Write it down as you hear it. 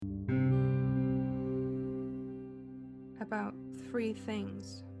about 3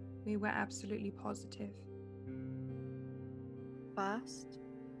 things we were absolutely positive. First,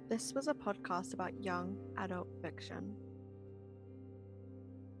 this was a podcast about young adult fiction.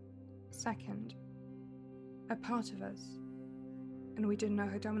 Second, a part of us, and we didn't know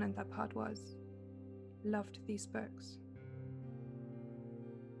how dominant that part was, loved these books.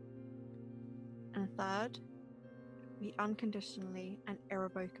 And third, we unconditionally and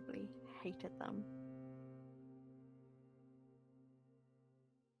irrevocably hated them.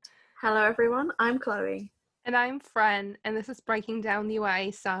 Hello everyone, I'm Chloe. And I'm Fran, and this is Breaking Down the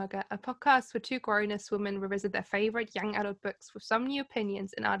YA Saga, a podcast where 2 grown-ass women revisit their favourite young adult books with some new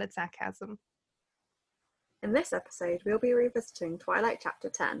opinions and added sarcasm. In this episode, we'll be revisiting Twilight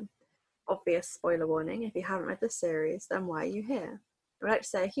Chapter 10. Obvious spoiler warning, if you haven't read this series, then why are you here? I'd like to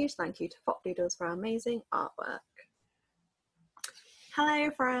say a huge thank you to Fop Doodles for our amazing artwork.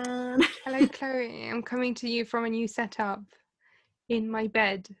 Hello, Fran. Hello, Chloe. I'm coming to you from a new setup in my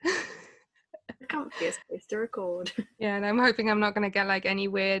bed. The comfiest place to record. Yeah, and I'm hoping I'm not going to get like any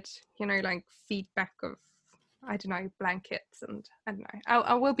weird, like feedback of, I don't know, blankets and I don't know.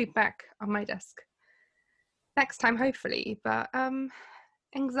 I will be back on my desk next time, hopefully. But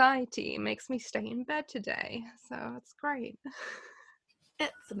anxiety makes me stay in bed today, so it's great.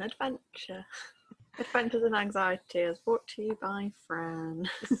 It's an adventure. Adventures and Anxiety is brought to you by Fran.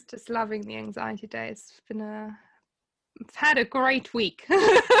 Just loving the anxiety days. I've had a great week.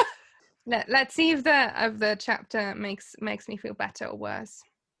 Let's see if the chapter makes me feel better or worse.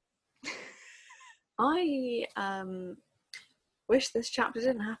 I wish this chapter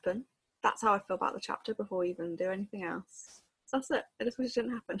didn't happen. That's how I feel about the chapter before we even do anything else. That's it. I just wish it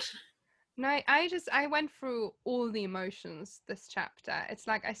didn't happen. No, I went through all the emotions this chapter. It's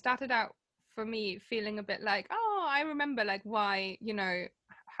like I started out, for me, feeling a bit like, oh, I remember like why,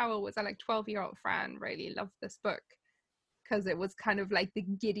 how old was I, like 12-year-old Fran really loved this book. Because it was kind of like the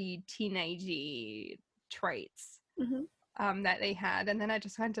giddy, teenagey traits that they had. And then I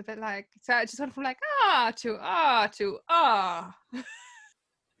just went a bit like, so I just went from like, to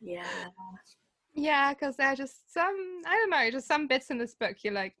Yeah. Yeah, because there are just some bits in this book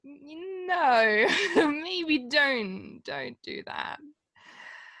you're like, no, maybe don't do that.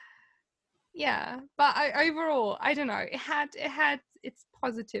 Yeah, but overall, I don't know, it had its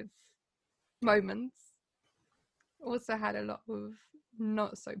positive moments. Also had a lot of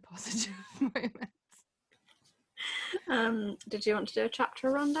not so positive moments. Did you want to do a chapter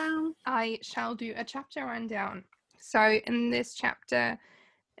rundown? I shall do a chapter rundown. So in this chapter,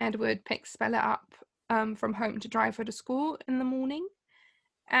 Edward picks Bella up from home to drive her to school in the morning.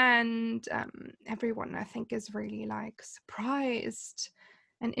 And everyone, I think, is really like surprised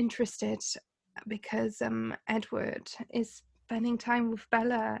and interested because Edward is spending time with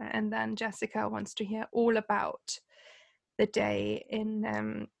Bella, and then Jessica wants to hear all about the day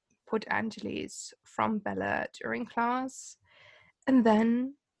in Port Angeles from Bella during class. And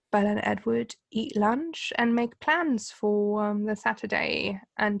then Bella and Edward eat lunch and make plans for the Saturday,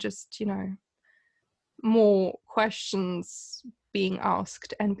 and just, more questions being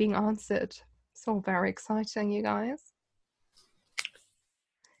asked and being answered. It's all very exciting, you guys.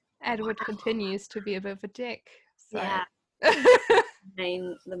 Edward continues to be a bit of a dick. So. Yeah.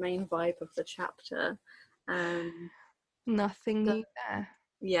 the main vibe of the chapter. Nothing new there.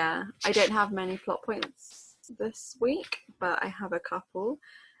 Yeah, I don't have many plot points this week, but I have a couple.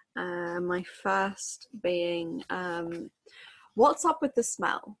 My first being, what's up with the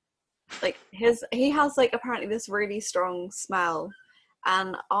smell? Like he has like apparently this really strong smell,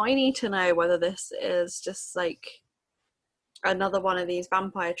 and I need to know whether this is just like another one of these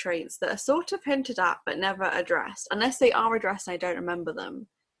vampire traits that are sort of hinted at but never addressed, unless they are addressed and I don't remember them.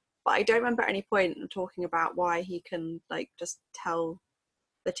 But I don't remember at any point talking about why he can like just tell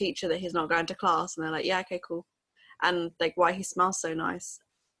the teacher that he's not going to class, and they're like, yeah, okay, cool, and like why he smells so nice.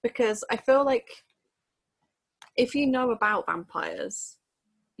 Because I feel like if you know about vampires,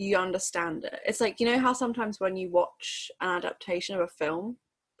 you understand it. It's like, how sometimes when you watch an adaptation of a film,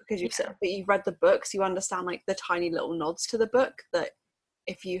 because you've read the books, you understand like the tiny little nods to the book that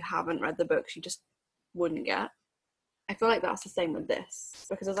if you haven't read the books you just wouldn't get. I feel like that's the same with this,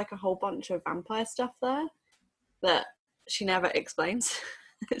 because there's like a whole bunch of vampire stuff there that she never explains.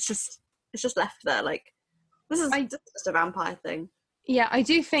 It's just left there like, this is just a vampire thing. Yeah, I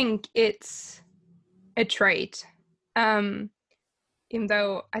do think it's a trait. Even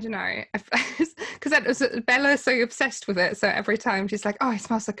though, I don't know, because Bella's so obsessed with it, so every time she's like, oh, he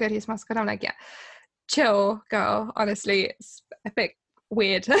smells so good, I'm like, yeah, chill, girl, honestly, it's a bit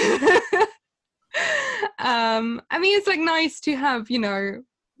weird. I mean, it's like nice to have,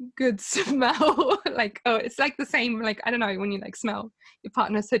 good smell. Like, oh, it's like the same, like, I don't know, when you like smell your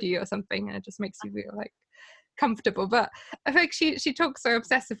partner's hoodie or something and it just makes you feel like comfortable. But I think she talks so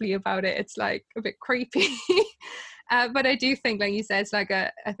obsessively about it, it's like a bit creepy. But I do think, like you said, it's like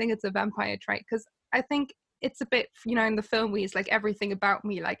I think it's a vampire trait, because I think it's a bit, you know, in the film where it's like everything about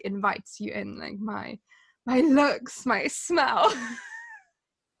me like invites you in, like my looks, my smell.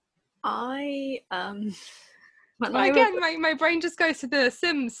 I when But I was again, my brain just goes to the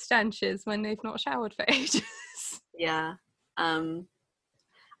Sims stanches when they've not showered for ages. yeah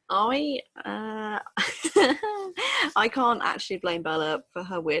I I can't actually blame Bella for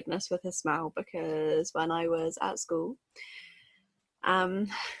her weirdness with her smell, because when I was at school, I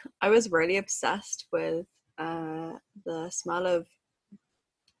was really obsessed with the smell of,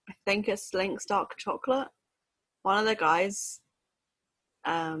 I think it's Link's dark chocolate. One of the guys,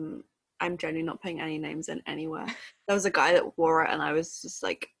 I'm generally not putting any names in anywhere. There was a guy that wore it, and I was just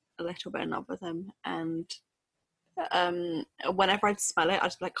like a little bit in love with him. And whenever I'd smell it, I'd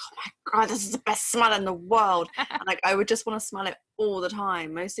just be like, oh my god, this is the best smell in the world. And like I would just want to smell it all the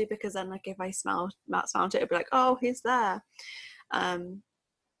time, mostly because then like if I smelled it, it'd be like, oh, he's there.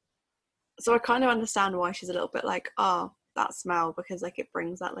 So I kind of understand why she's a little bit like, oh, that smell, because like it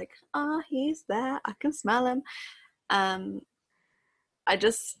brings that like, oh, he's there, I can smell him. I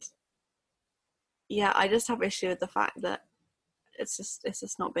just have issue with the fact that it's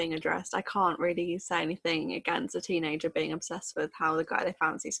just not being addressed. I can't really say anything against a teenager being obsessed with how the guy they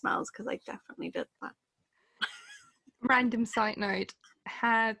fancy smells, because I definitely did that. Random side note: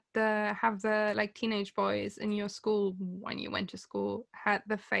 have the like teenage boys in your school, when you went to school, had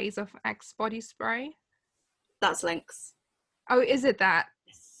the phase of Axe body spray? That's Lynx. Oh, is it that?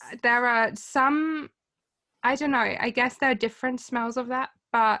 There are some, I don't know, I guess there are different smells of that,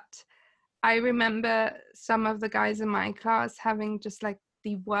 but I remember some of the guys in my class having just like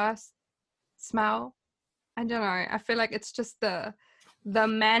the worst smell. I don't know, I feel like it's just the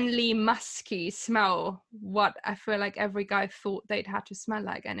manly musky smell, what I feel like every guy thought they'd had to smell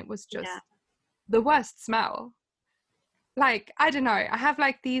like, and it was just the worst smell. Like, I don't know, I have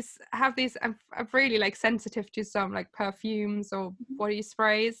these I'm really like sensitive to some like perfumes or body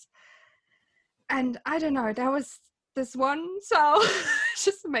sprays, and I don't know, there was this one smell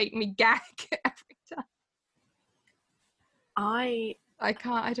just made me gag every time. I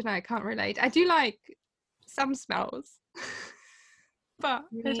can't relate. I do like some smells. But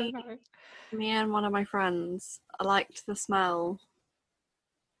I don't know. Me and one of my friends liked the smell.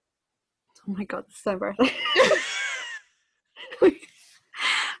 Oh my god, this is so embarrassing.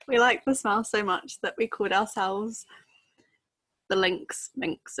 we liked the smell so much that we called ourselves the Lynx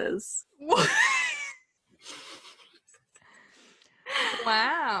Minxes.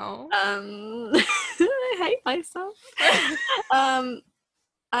 Wow. I hate myself.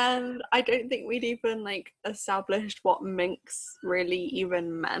 And I don't think we'd even like established what minx really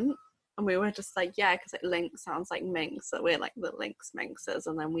even meant. And we were just like, yeah, because like Lynx sounds like minx, so we're like the Lynx Minxes.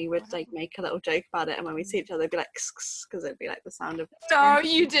 And then we would like make a little joke about it, and when we see each other, it'd be like, because it'd be like the sound of. No,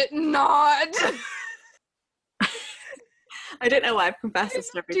 you did not. I don't know why I've confessed this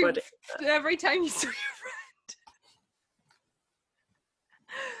to everybody. Every time you saw your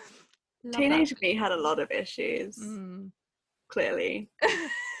friend. Teenage me had a lot of issues. Clearly.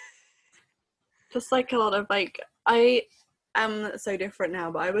 Just like a lot of like, I am so different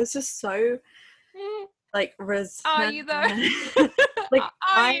now, but I was just so like reserved. Are you though? Like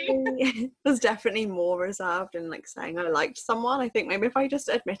I was definitely more reserved in like saying I liked someone. I think maybe if I just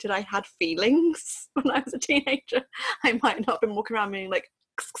admitted I had feelings when I was a teenager, I might not have been walking around being like.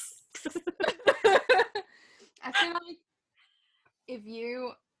 I feel like if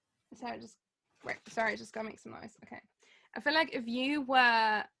you, sorry, just gotta make some noise. Okay. I feel like if you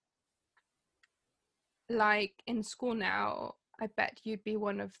were like in school now, I bet you'd be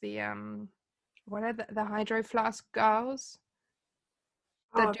one of the what are the Hydro Flask girls?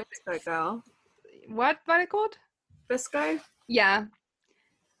 Oh, Visco girl. What are they called? Visco? Yeah.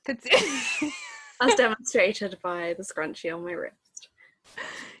 As demonstrated by the scrunchie on my wrist.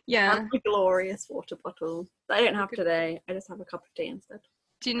 Yeah. And a glorious water bottle that I don't have today. I just have a cup of tea instead.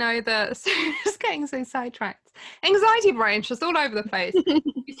 Do you know so just getting so sidetracked. Anxiety brain just all over the place.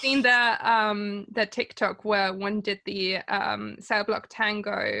 You've seen the TikTok where one did the Cell Block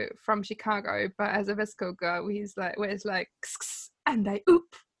Tango from Chicago, but as a Visco girl, where it's like and they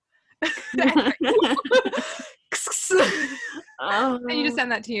oop. And you just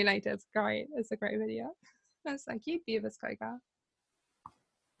send that to you later. It's great. It's a great video. It's like, you'd be a Visco girl.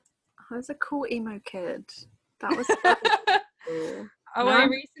 I was a cool emo kid. That was so cool. Oh, No? I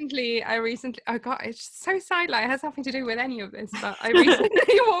recently, oh god, it's so sideline. It has nothing to do with any of this, but I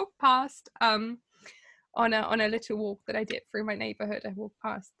recently walked past, on a little walk that I did through my neighborhood. I walked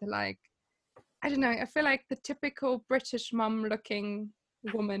past the, like, I don't know, I feel like the typical British mum looking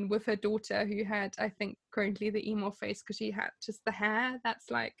woman with her daughter who had, I think, currently the emo face because she had just the hair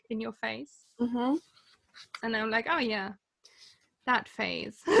that's like in your face. Mm-hmm. And I'm like, oh yeah, that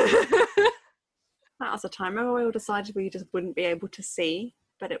phase. That was a time. Remember we all decided we just wouldn't be able to see,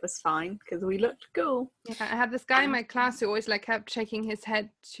 but it was fine because we looked cool. Yeah, I had this guy in my class who always like kept shaking his head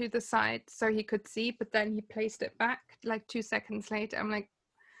to the side so he could see, but then he placed it back like 2 seconds later. I'm like,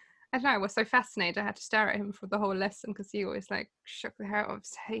 I don't know, I was so fascinated. I had to stare at him for the whole lesson because he always like shook the hair out of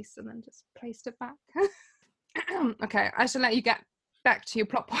his face and then just placed it back. Okay, I shall let you get back to your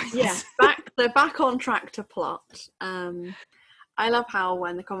plot points. Yeah, they're back on track to plot. I love how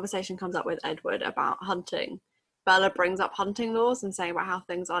when the conversation comes up with Edward about hunting, Bella brings up hunting laws and saying about how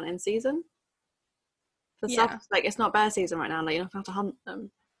things aren't in season. For stuff like it's not bear season right now, like you're not allowed to hunt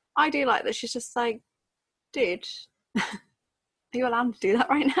them. I do like that she's just like, dude, are you allowed to do that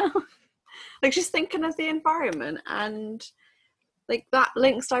right now? Like she's thinking of the environment, and like that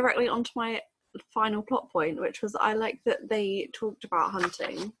links directly onto my final plot point, which was I like that they talked about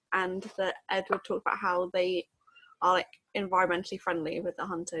hunting and that Edward talked about how they are like environmentally friendly with the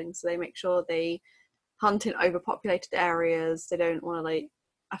hunting, so they make sure they hunt in overpopulated areas. They don't want to like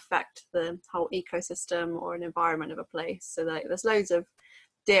affect the whole ecosystem or an environment of a place. So like there's loads of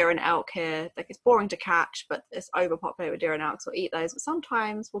deer and elk here, like it's boring to catch, but it's overpopulated with deer and elk, so we'll eat those. But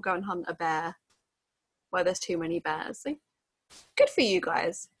sometimes we'll go and hunt a bear where there's too many bears. So good for you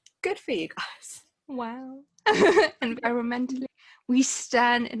guys. Good for you guys. Wow. Environmentally, we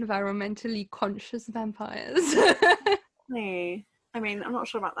stand environmentally conscious vampires. Hey, I mean, I'm not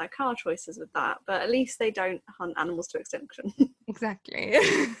sure about their car choices with that, but at least they don't hunt animals to extinction. Exactly.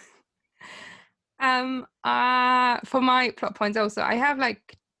 For my plot points also, I have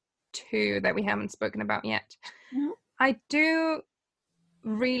like 2 that we haven't spoken about yet. Mhm. I did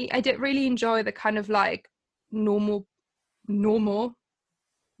really enjoy the kind of like normal,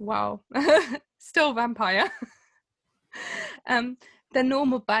 wow, still vampire. The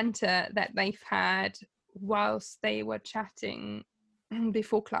normal banter that they've had whilst they were chatting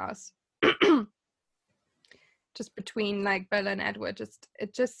before class. Just between like Bella and Edward,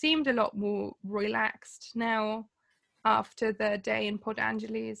 it just seemed a lot more relaxed now after the day in Port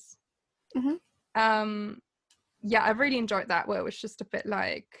Angeles. Mm-hmm. Yeah, I really enjoyed that, where it was just a bit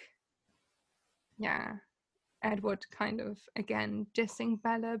like, yeah, Edward kind of again dissing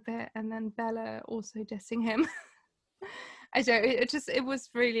Bella a bit, and then Bella also dissing him. I don't. It was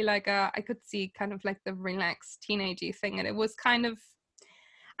really like I could see kind of like the relaxed teenagey thing, and it was kind of,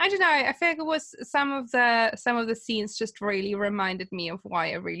 I don't know. I feel like it was some of the scenes just really reminded me of why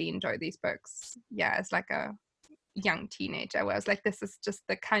I really enjoy these books. Yeah, as like a young teenager, where I was like, this is just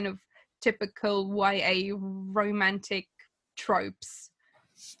the kind of typical YA romantic tropes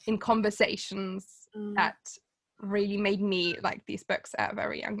in conversations that really made me like these books at a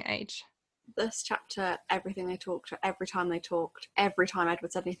very young age. This chapter, everything they talked, every time they talked, every time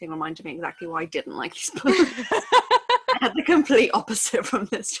Edward said anything reminded me exactly why I didn't like these books. I had the complete opposite from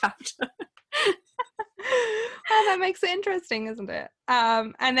this chapter. Oh, that makes it interesting, isn't it?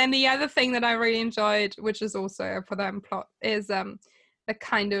 And then the other thing that I really enjoyed, which is also for them plot, is the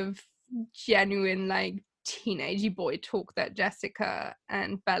kind of genuine like teenagey boy talk that Jessica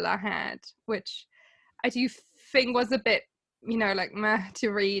and Bella had, which I do think was a bit, like meh to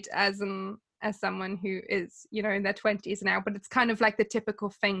read as someone who is, in their 20s now, but it's kind of like the typical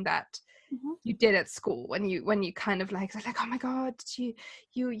thing that you did at school when you kind of like oh my god, did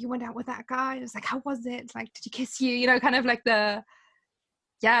you went out with that guy, it's like, how was it, it's like, did he kiss you, kind of like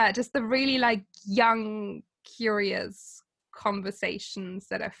just the really like young curious conversations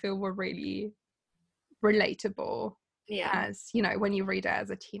that I feel were really relatable. As when you read it as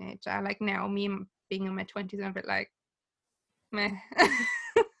a teenager. Like now, me being in my 20s, I'm a bit like meh.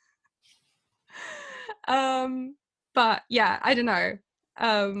 But yeah, I don't know.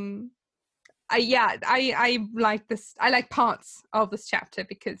 I like this. I like parts of this chapter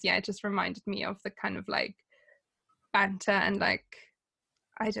because it just reminded me of the kind of like banter and like,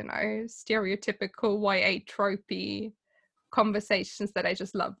 I don't know, stereotypical YA tropey conversations that I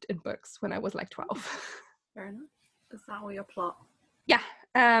just loved in books when I was like 12. Fair enough. Is that all your plot? Yeah.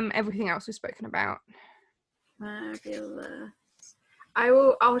 Everything else we've spoken about. Fabulous.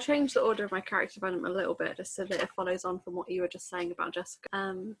 I'll change the order of my character development a little bit just so that it follows on from what you were just saying about Jessica.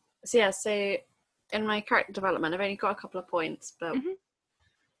 So in my character development, I've only got a couple of points, but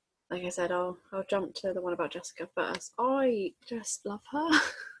like I said, I'll jump to the one about Jessica first. I just love her.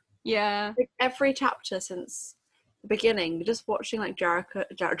 Yeah. Like every chapter since the beginning, just watching like Jericho.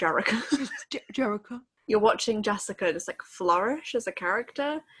 Jericho. You're watching Jessica just like flourish as a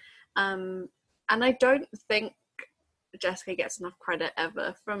character, and I don't think Jessica gets enough credit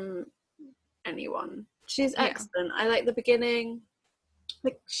ever from anyone. She's excellent. I like the beginning.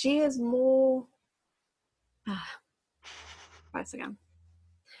 Like she is more. Twice again.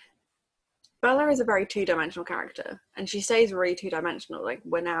 Bella is a very two-dimensional character, and she stays really two-dimensional. Like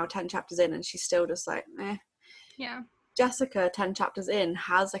we're now 10 chapters in, and she's still just like, eh. Yeah. Jessica, 10 chapters in,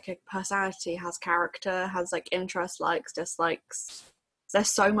 has like a personality, has character, has like interests, likes, dislikes. There's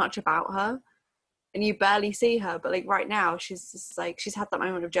so much about her, and you barely see her. But like right now, she's just like, she's had that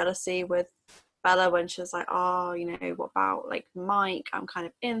moment of jealousy with Bella when she was like, oh, you know, what about like Mike? I'm kind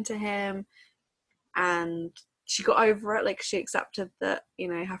of into him. And she got over it. Like she accepted that, you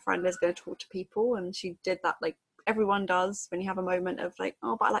know, her friend is going to talk to people, and she did that like everyone does when you have a moment of like,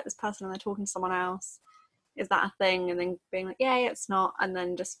 oh, but I like this person and they're talking to someone else. Is that a thing? And then being like, yeah, it's not. And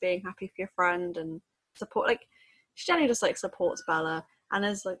then just being happy for your friend and support. Like she generally just like supports Bella, and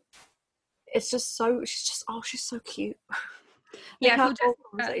is like, it's just so, she's so cute. Yeah, I feel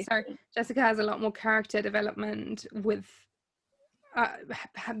Jessica has a lot more character development with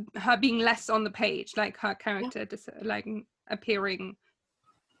her being less on the page, like her character appearing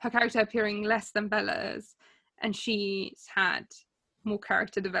less than Bella's, and she's had more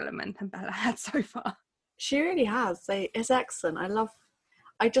character development than Bella had so far. She really has. It's excellent.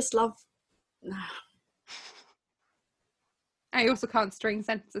 I just love. I also can't string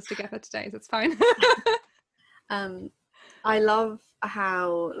sentences together today, so it's fine. I love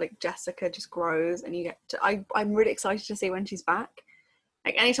how like Jessica just grows, and you get to. I'm really excited to see when she's back.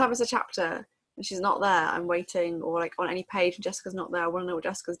 Like anytime there's a chapter and she's not there, I'm waiting, or like on any page and Jessica's not there, I want to know what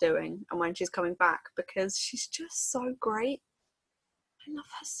Jessica's doing and when she's coming back, because she's just so great. I love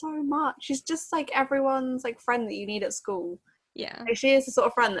her so much. She's just like everyone's like friend that you need at school. Yeah. Like, she is the sort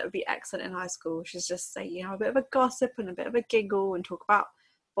of friend that would be excellent in high school. She's just like, you know, a bit of a gossip and a bit of a giggle and talk about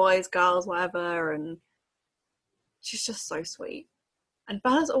boys, girls, whatever, and she's just so sweet. And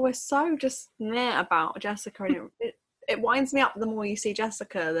Bella's always so just near about Jessica, and it winds me up the more you see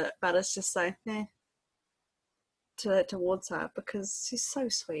Jessica that Bella's just so towards her, because she's so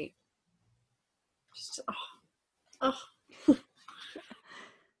sweet. Just,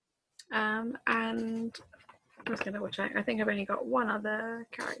 and I'm just gonna double check. I think I've only got one other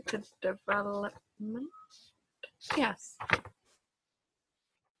character development. Yes.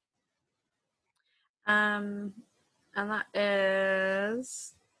 And that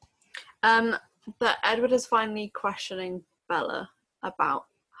is that Edward is finally questioning Bella about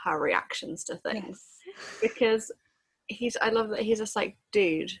her reactions to things. Yes. Because I love that he's just like,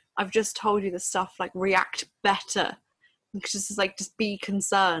 dude, I've just told you this stuff, like react better. Just be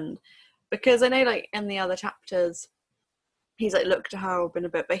concerned. Because I know like in the other chapters he's like looked at her or been a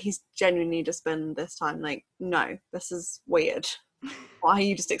bit, but he's genuinely just been this time like, no, this is weird. Why are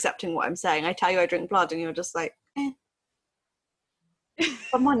you just accepting what I'm saying? I tell you I drink blood and you're just like, eh.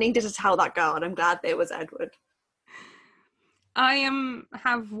 Someone needed to tell that girl, and I'm glad that it was Edward. I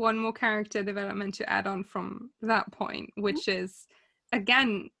have one more character development to add on from that point, which is,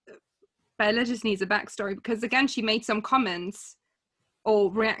 again, Bella just needs a backstory, because again she made some comments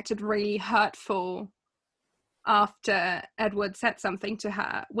or reacted really hurtful after Edward said something to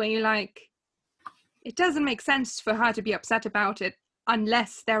her, where you're like, it doesn't make sense for her to be upset about it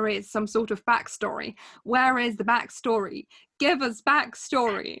unless there is some sort of backstory. Where is the backstory? Give us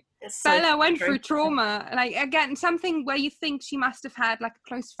backstory. Bella went through trauma. Like, again, something where you think she must have had like a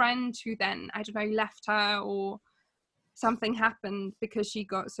close friend who then, I don't know, left her, or something happened because she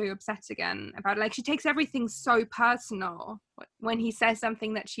got so upset again about it. Like, she takes everything so personal when he says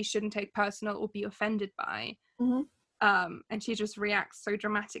something that she shouldn't take personal or be offended by. Mm-hmm. And she just reacts so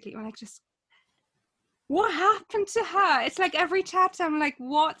dramatically. Like, just, what happened to her? It's like every chapter I'm like,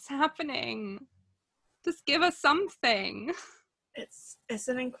 what's happening? Just give us something. It's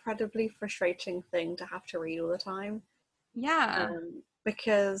an incredibly frustrating thing to have to read all the time. Yeah.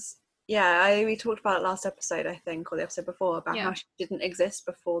 Because we talked about it last episode, I think, or the episode before, about how she didn't exist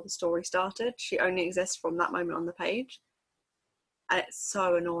before the story started. She only exists from that moment on the page. And it's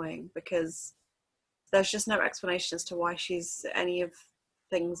so annoying because there's just no explanation as to why she's any of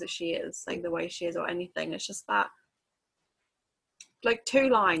things that she is, like the way she is or anything. It's just that, like, two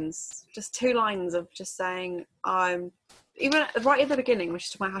lines of just saying, even right at the beginning when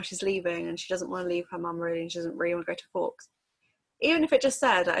she's talking about how she's leaving and she doesn't want to leave her mum really, and she doesn't really want to go to Forks. Even if it just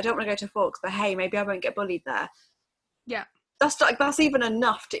said, I don't want to go to Forks, but hey, maybe I won't get bullied there. Yeah. that's even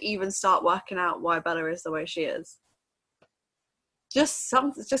enough to even start working out why Bella is the way she is. Just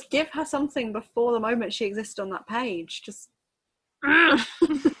give her something before the moment she existed on that page. Just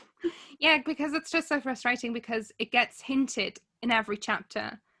Yeah, because it's just so frustrating, because it gets hinted in every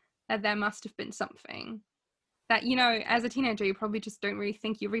chapter that there must have been something that, you know, as a teenager, you probably just don't really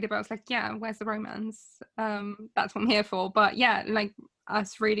think. You read about, it's like, yeah, where's the romance? That's what I'm here for. But yeah, like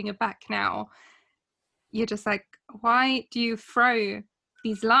us reading it back now, you're just like, why do you throw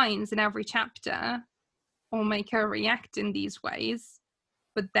these lines in every chapter or make her react in these ways?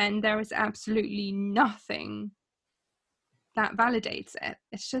 But then there is absolutely nothing that validates it.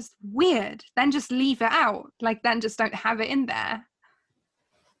 It's just weird. Then just leave it out. Like, then just don't have it in there.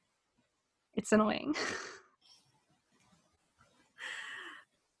 It's annoying.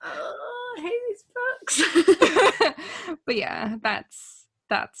 I hate these books. But yeah,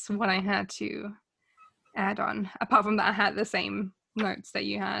 that's what I had to add on. Apart from that, I had the same notes that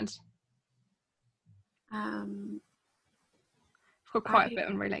you had. I've got quite a bit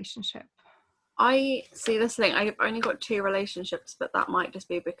on relationship. I see this thing. I've only got 2 relationships, but that might just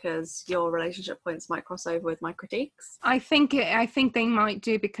be because your relationship points might cross over with my critiques. I think they might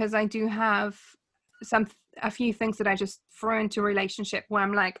do, because I do have a few things that I just throw into relationship where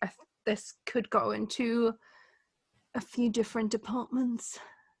I'm like, this could go into a few different departments.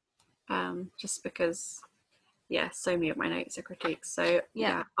 Just because, yeah, so many of my notes are critiques. So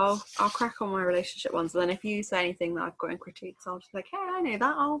yeah, I'll crack on my relationship ones. And then if you say anything that I've got in critiques, I'll just be like, hey, I know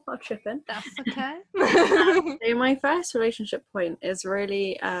that. I'll chip in. That's okay. So my first relationship point is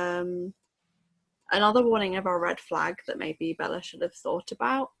really another warning of a red flag that maybe Bella should have thought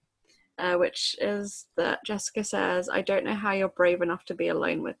about, which is that Jessica says, I don't know how you're brave enough to be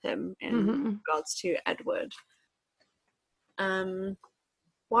alone with him, in regards to Edward.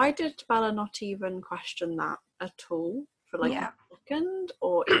 Why did Bella not even question that at all for like a second,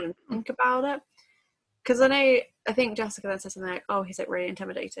 or even think about it? Because I think Jessica then says something like, oh, he's like really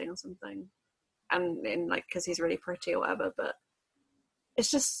intimidating or something, and in like, because he's really pretty or whatever. But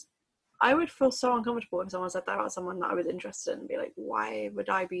it's just, I would feel so uncomfortable if someone said that about someone that I was interested in, and be like, why would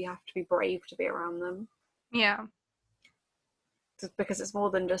I have to be brave to be around them? Yeah. Just because it's more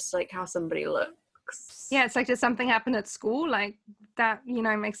than just like how somebody looks. Yeah, it's like, did something happen at school like that, you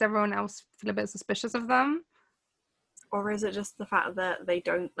know, makes everyone else feel a bit suspicious of them? Or is it just the fact that they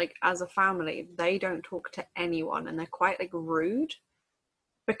don't, like, as a family, they don't talk to anyone, and they're quite like rude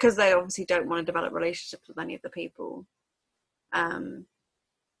because they obviously don't want to develop relationships with any of the people. I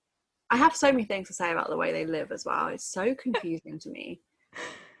have so many things to say about the way they live as well. It's so confusing to me.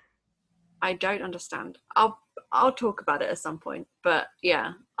 I don't understand. I'll talk about it at some point, but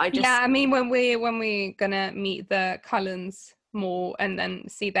yeah, I mean, when we're gonna meet the Cullens more and then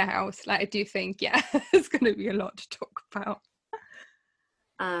see their house, like, I do think there's gonna be a lot to talk about.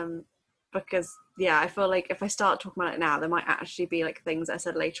 Because yeah, I feel like if I start talking about it now, there might actually be like things I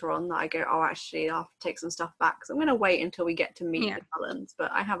said later on that I go, oh, actually I'll take some stuff back, so I'm gonna wait until we get to meet the Cullens,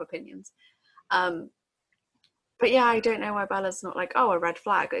 but I have opinions. But yeah, I don't know why Bella's not like, oh, a red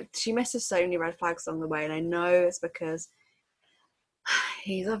flag. She misses so many red flags along the way, and I know it's because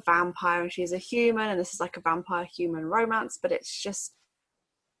he's a vampire and she's a human, and this is like a vampire-human romance, but it's just,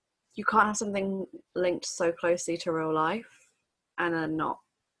 you can't have something linked so closely to real life and then not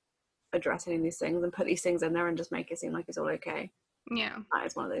address any of these things and put these things in there and just make it seem like it's all okay. Yeah. That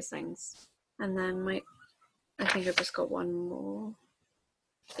is one of those things. And then I think I've just got one more.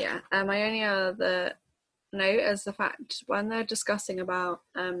 Yeah, my only other note is the fact when they're discussing about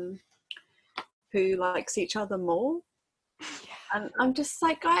who likes each other more, and I'm just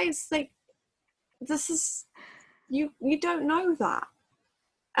like, guys, like, this is, you don't know that.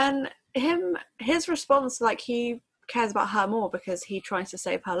 And his response, like, he cares about her more because he tries to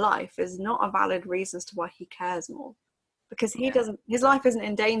save her life, is not a valid reason as to why he cares more, because he doesn't, his life isn't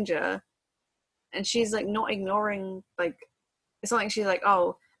in danger, and she's like not ignoring, like, it's not like she's like,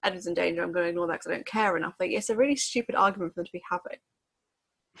 oh, Edward's in danger, I'm going to ignore that because I don't care enough. Like, it's a really stupid argument for them to be having.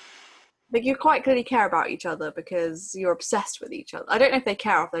 Like, you quite clearly care about each other because you're obsessed with each other. I don't know if they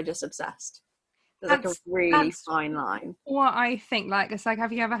care or if they're just obsessed. There's like a really fine line. What I think, like, it's like,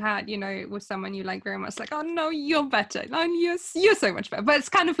 have you ever had, you know, with someone you like very much, like, oh no, you're better, no, you're so much better, but it's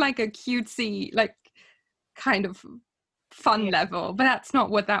kind of like a cutesy, like, kind of fun level, but that's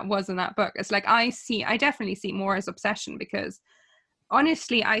not what that was in that book. It's like, I definitely see more as obsession, because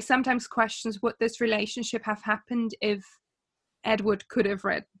honestly, I sometimes question, would this relationship have happened if Edward could have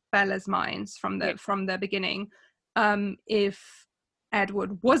read Bella's minds from the beginning? If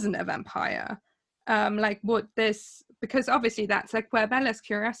Edward wasn't a vampire, like, would this because obviously that's like where Bella's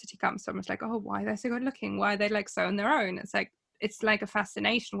curiosity comes from. It's like, oh, why are they so good looking? Why are they like so on their own? It's like a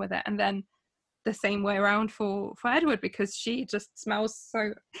fascination with it. And then the same way around for Edward, because she just smells so.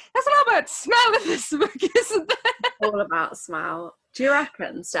 There's a lot about smell in this book, isn't there? All about smell. Do you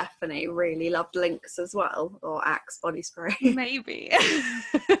reckon Stephanie really loved Lynx as well, or Axe body spray? Maybe.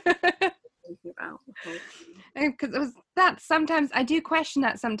 About because it was that sometimes I do question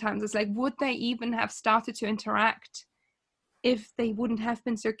that sometimes. It's like, would they even have started to interact if they wouldn't have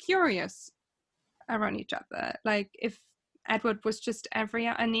been so curious around each other? Like if Edward was just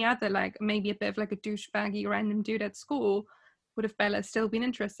any other, like maybe a bit of like a douchebaggy random dude at school, would have Bella still been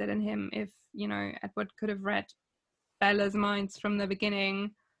interested in him? If, you know, Edward could have read Bella's minds from the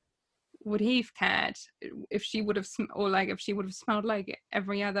beginning, would he have cared if she would have if she would have smelled like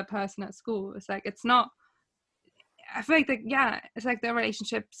every other person at school? It's like, it's not, I feel like it's like their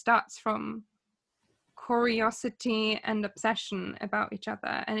relationship starts from curiosity and obsession about each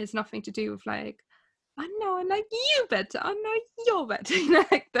other, and it's nothing to do with like, I know I like you better, I know you're better, you know,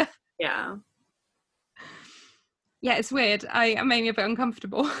 like the yeah, it's weird. I made me a bit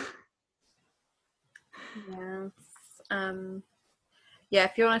uncomfortable. Yes. Yeah,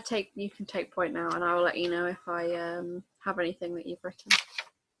 if you want to you can take point now, and I will let you know if I have anything that you've written.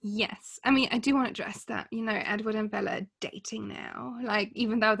 Yes, I mean, I do want to address that, you know, Edward and Bella are dating now, like,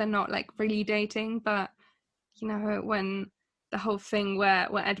 even though they're not like really dating, but you know, when the whole thing where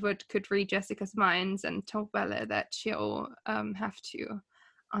Edward could read Jessica's minds and told Bella that she'll have to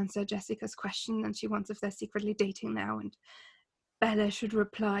answer Jessica's question, and she wants if they're secretly dating now, and Bella should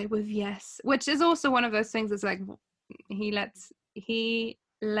reply with yes, which is also one of those things. It's like she lets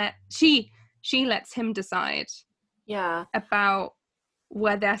him decide about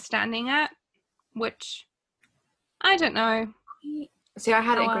where they're standing at, which I don't know. See, I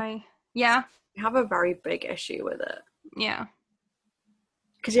have a very big issue with it. Yeah.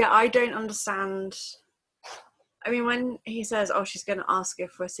 Because I don't understand. I mean, when he says, oh, she's going to ask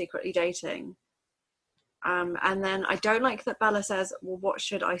if we're secretly dating, and then I don't like that Bella says, well, what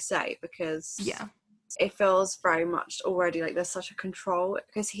should I say? Because it feels very much already like there's such a control,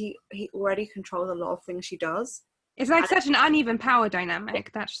 because he already controls a lot of things she does. It's like such an uneven power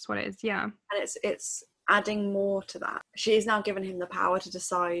dynamic. That's just what it is, yeah. And it's adding more to that. She is now given him the power to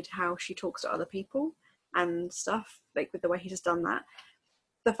decide how she talks to other people and stuff, like with the way he's just done that.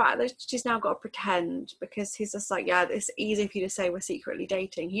 The fact that she's now got to pretend, because he's just like, yeah, it's easy for you to say we're secretly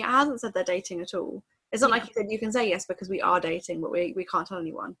dating. He hasn't said they're dating at all. It's not like he said you can say yes because we are dating, but we can't tell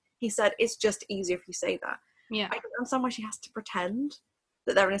anyone. He said it's just easier if you say that. Yeah. I don't understand why she has to pretend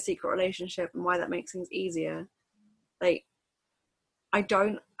that they're in a secret relationship and why that makes things easier. Like, I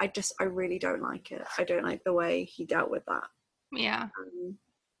really don't like it. I don't like the way he dealt with that. Yeah.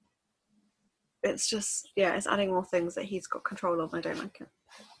 It's just, it's adding more things that he's got control of, and I don't like it.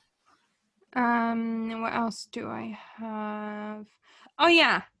 What else do I have? Oh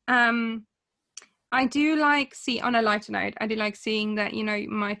yeah. I do like on a lighter note, I do like seeing that, you know,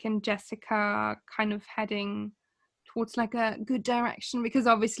 Mike and Jessica are kind of heading towards like a good direction, because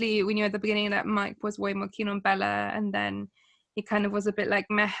obviously we knew at the beginning that Mike was way more keen on Bella, and then he kind of was a bit like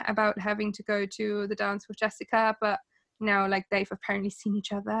meh about having to go to the dance with Jessica, but now like they've apparently seen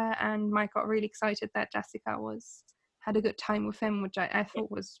each other, and Mike got really excited that Jessica had a good time with him, which I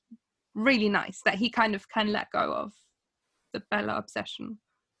thought was really nice, that he kind of can let go of the Bella obsession,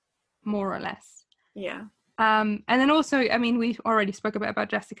 more or less. Yeah. And then also, I mean, we already spoke a bit about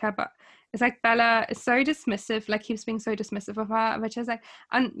Jessica, but it's like Bella is so dismissive, like keeps being so dismissive of her, which is like,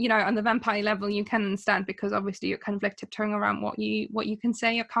 and you know, on the vampire level you can understand, because obviously you're kind of like tiptoeing around what you can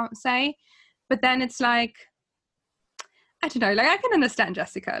say or can't say. But then it's like, I don't know, like I can understand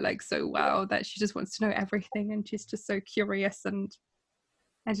Jessica like so well, that she just wants to know everything, and she's just so curious, and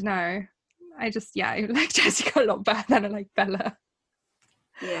I don't know, I like Jessica a lot better than I like Bella.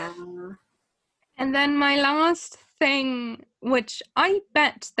 Yeah. And then my last thing, which I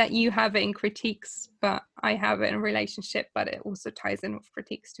bet that you have it in critiques, but I have it in relationship, but it also ties in with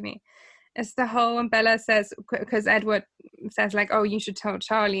critiques to me, is the whole, when Bella says, because Edward says like, oh, you should tell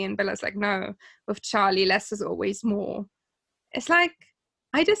Charlie, and Bella's like, no, with Charlie less is always more. It's like,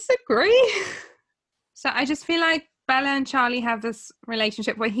 I disagree. So I just feel like Bella and Charlie have this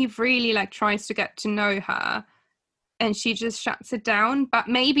relationship where he really like tries to get to know her, and she just shuts it down. But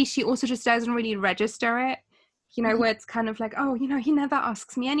maybe she also just doesn't really register it, you know, where it's kind of like, oh, you know, he never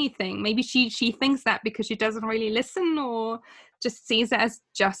asks me anything. Maybe she thinks that because she doesn't really listen, or just sees it as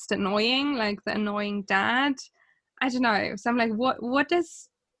just annoying, like the annoying dad. I don't know. So I'm like, what does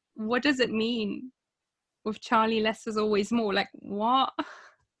it mean with Charlie less is always more? Like, what?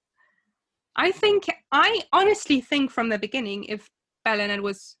 I think I honestly think from the beginning, if Bella and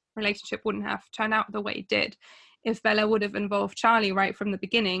Edward's relationship wouldn't have turned out the way it did, if Bella would have involved Charlie right from the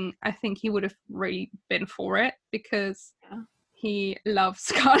beginning, I think he would have really been for it, because he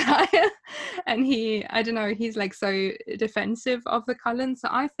loves Carlisle and I don't know, he's like so defensive of the Cullens. So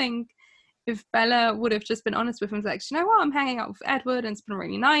I think if Bella would have just been honest with him, like, you know what, I'm hanging out with Edward and it's been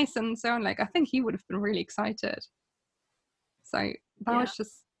really nice and so on, like, I think he would have been really excited. So that was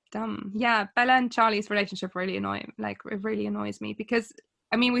just dumb. Yeah, Bella and Charlie's relationship really it really annoys me, because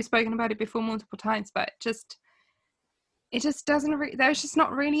I mean, we've spoken about it before multiple times, but it just doesn't there's just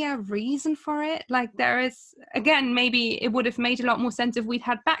not really a reason for it. Like, there is, again, maybe it would have made a lot more sense if we'd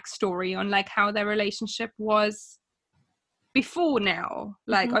had backstory on like how their relationship was before now,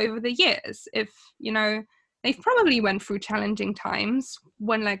 like over the years. If, you know, they've probably went through challenging times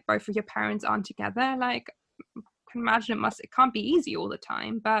when like both of your parents aren't together. Like, I can imagine it can't be easy all the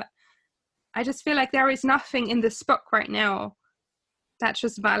time, but I just feel like there is nothing in this book right now that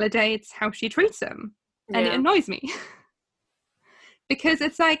just validates how she treats him, and it annoys me. Because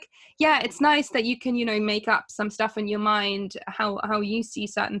it's like, yeah, it's nice that you can, you know, make up some stuff in your mind, how you see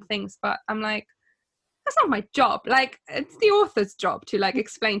certain things, but I'm like, that's not my job. Like, it's the author's job to like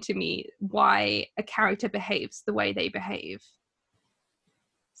explain to me why a character behaves the way they behave.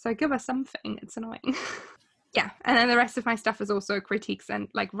 So give us something. It's annoying. Yeah, and then the rest of my stuff is also critiques and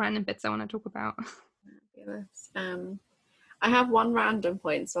like random bits I want to talk about. I have one random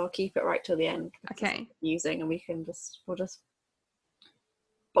point, so I'll keep it right till the end. Okay. Using, and we'll just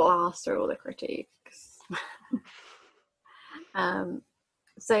blast through all the critiques.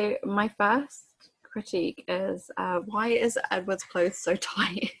 So my first critique is, why is Edward's clothes so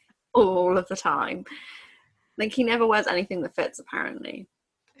tight all of the time? Like, he never wears anything that fits, apparently.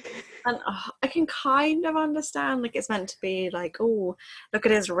 And I can kind of understand, like, it's meant to be like, oh, look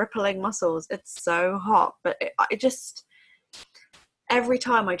at his rippling muscles, it's so hot, but it just, every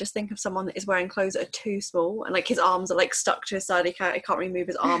time I just think of someone that is wearing clothes that are too small, and like his arms are like stuck to his side. He can't really move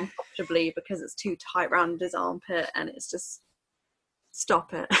his arm comfortably because it's too tight around his armpit, and it's just,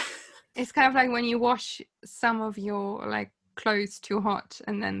 stop it. It's kind of like when you wash some of your like clothes too hot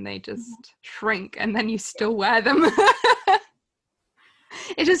and then they just shrink and then you still wear them.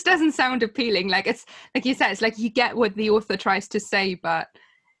 It just doesn't sound appealing. Like, it's like you said, it's like you get what the author tries to say, but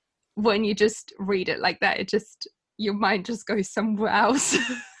when you just read it like that, it just, your mind just goes somewhere else.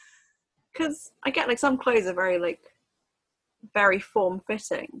 Because I get, like, some clothes are very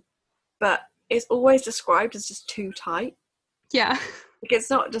form-fitting, but it's always described as just too tight. Yeah. Like, it's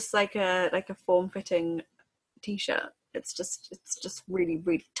not just like a form-fitting t-shirt. It's just really,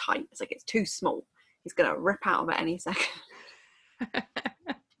 really tight. It's like, it's too small. He's gonna rip out of it any second.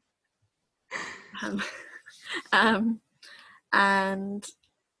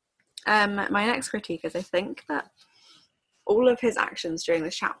 My next critique is, I think that all of his actions during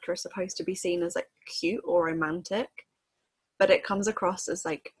this chapter are supposed to be seen as like cute or romantic, but it comes across as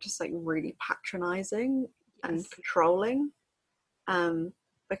like just like really patronizing and controlling,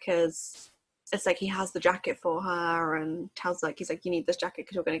 because it's like he has the jacket for her and tells, like, he's like, you need this jacket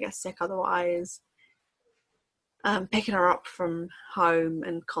because you're going to get sick otherwise. Picking her up from home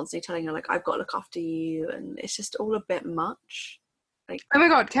and constantly telling her, like, I've got to look after you, and it's just all a bit much. Like, oh my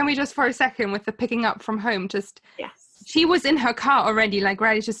god, can we just for a second with the picking up from home, just, yes, she was in her car already, like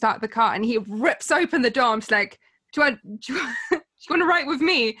ready to start the car, and he rips open the door. I'm just like, do you want to ride with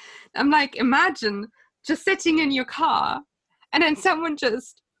me? I'm like, imagine just sitting in your car and then someone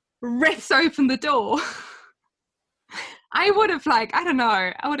just rips open the door. I would have, like, I don't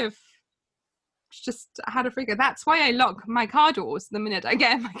know, I would have just had a figure. That's why I lock my car doors the minute I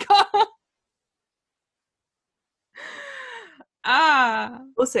get in my car.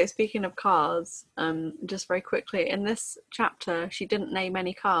 Also, speaking of cars, just very quickly, in this chapter she didn't name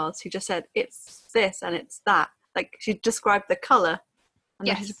any cars. She just said it's this and it's that. Like, she described the colour and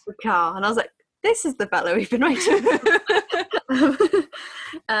the car, and I was like, this is the Bella we've been waiting for.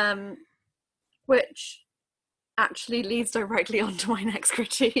 Which actually leads directly onto my next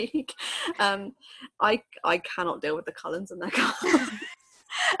critique. I cannot deal with the Cullens and their cars.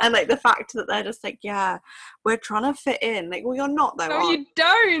 And like the fact that they're just like, yeah, we're trying to fit in. Like, well, you're not though. No, you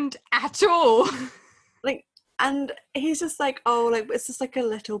don't at all. Like, and he's just like, oh, like, it's just like a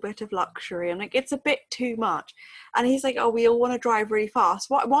little bit of luxury. I'm like, it's a bit too much. And he's like, oh, we all want to drive really fast.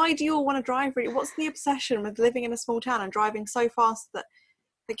 Why do you all want to drive really? What's the obsession with living in a small town and driving so fast that,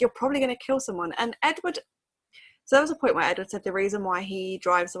 like, you're probably going to kill someone? And Edward, so there was a point where Edward said the reason why he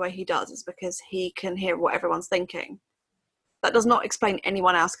drives the way he does is because he can hear what everyone's thinking. That does not explain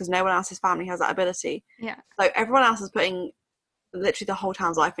anyone else, because no one else's family has that ability. Yeah. So everyone else is putting literally the whole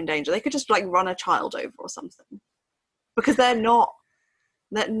town's life in danger. They could just like run a child over or something, because they're not.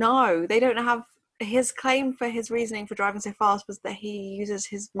 That no, they don't have. His claim for his reasoning for driving so fast was that he uses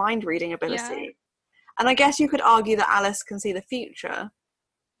his mind reading ability. Yeah. And I guess you could argue that Alice can see the future.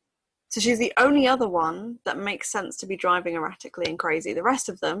 So she's the only other one that makes sense to be driving erratically and crazy. The rest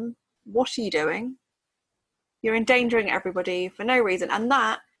of them, what are you doing? You're endangering everybody for no reason. And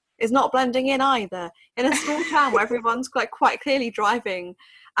that is not blending in either. In a small town where everyone's quite clearly driving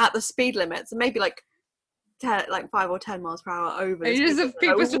at the speed limits, and maybe like 5 or 10 miles per hour over.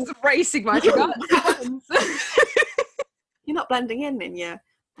 People's just racing like that. You're not blending in your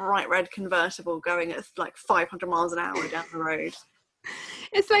bright red convertible going at like 500 miles an hour down the road.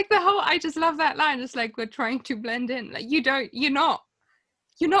 It's like I just love that line. It's like, we're trying to blend in. Like, you're not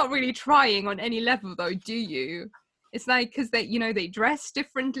really trying on any level though, do you? It's like, because they dress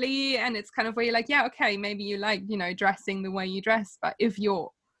differently, and it's kind of where you're like, yeah, okay, maybe you like, dressing the way you dress, but if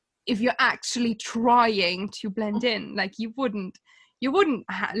you're actually trying to blend in, like, you wouldn't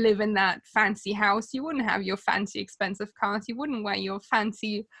live in that fancy house, you wouldn't have your fancy expensive cars, you wouldn't wear your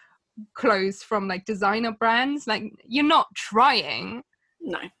fancy clothes from like designer brands. Like, you're not trying.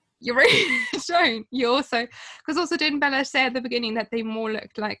 No, you really don't. You also, because also didn't Bella say at the beginning that they more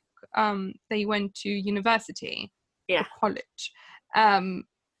looked like they went to university, yeah, or college.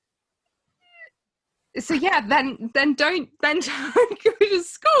 So yeah, then don't go to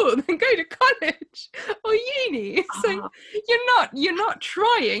school, then go to college or uni. So you're not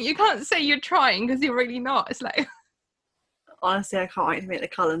trying. You can't say you're trying because you're really not. It's like, honestly, I can't wait to meet the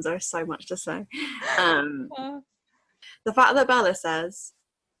Cullens. There is so much to say. The fact that Bella says,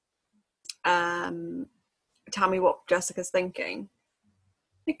 tell me what Jessica's thinking.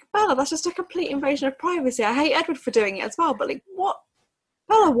 Like, Bella, that's just a complete invasion of privacy. I hate Edward for doing it as well, but like, what?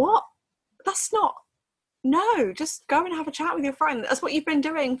 Bella, what? That's not... No, just go and have a chat with your friend. That's what you've been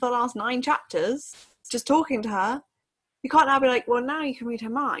doing for the last 9 chapters. Just talking to her. You can't now be like, well, now you can read her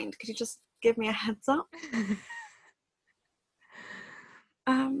mind. Could you just give me a heads up?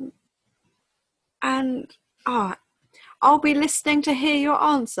 I'll be listening to hear your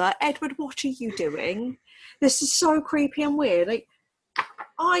answer. Edward, what are you doing? This is so creepy and weird. Like,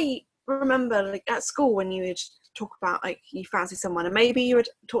 I remember, like, at school when you would talk about, like, you fancy someone, and maybe you would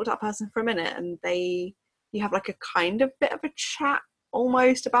talk to that person for a minute, and you have like a kind of bit of a chat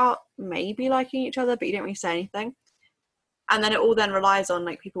almost about maybe liking each other, but you don't really say anything. And then it all then relies on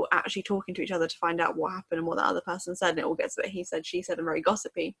like people actually talking to each other to find out what happened and what that other person said, and it all gets a bit he said, she said, and very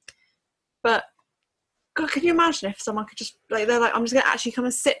gossipy. But God, can you imagine if someone could just, like, they're like, I'm just going to actually come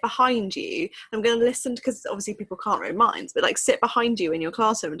and sit behind you. I'm going to listen, because obviously people can't read minds, but like sit behind you in your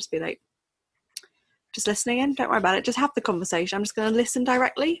classroom and just be like, just listening in, don't worry about it, just have the conversation. I'm just going to listen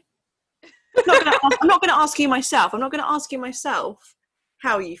directly. I'm not going to ask you myself. I'm not going to ask you myself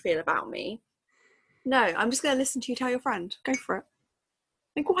how you feel about me. No, I'm just going to listen to you tell your friend. Go for it.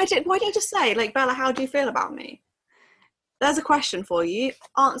 Like, why don't you just say, like, Bella, how do you feel about me? There's a question for you.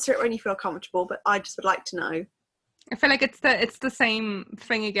 Answer it when you feel comfortable, but I just would like to know. I feel like it's the same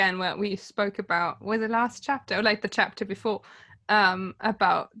thing again where we spoke about, was the last chapter, or like the chapter before,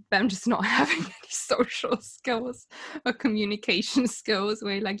 about them just not having any social skills or communication skills,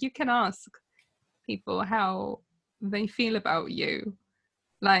 where like you can ask people how they feel about you.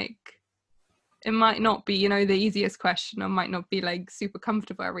 Like, it might not be, the easiest question, or might not be like super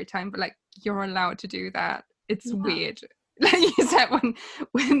comfortable every time, but like, you're allowed to do that. It's weird. Like you said,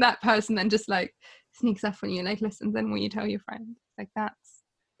 when that person then just like sneaks up on you, like, listen, then will you tell your friend? Like, that's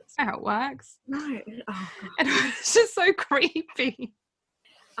how it works. Right. Oh, and it's just so creepy.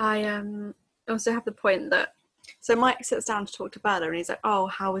 I also have the point that, so Mike sits down to talk to Bella, and he's like, oh,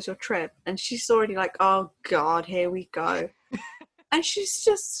 how was your trip? And she's already like, oh God, here we go. And she's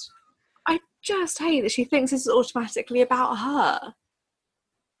just, I just hate that she thinks this is automatically about her.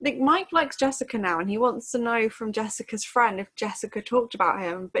 Like, Mike likes Jessica now, and he wants to know from Jessica's friend if Jessica talked about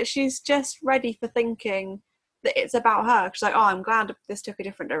him, but she's just ready for thinking that it's about her. She's like, oh, I'm glad this took a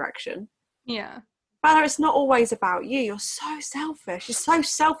different direction. Yeah. Bella, it's not always about you. You're so selfish. You're so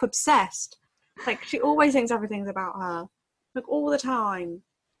self-obsessed. Like, she always thinks everything's about her. Like, all the time.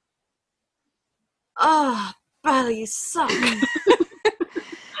 Oh, Bella, you suck.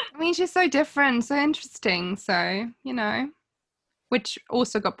 I mean, she's so different, so interesting, so, which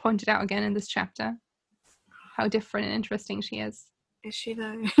also got pointed out again in this chapter, how different and interesting she is. Is she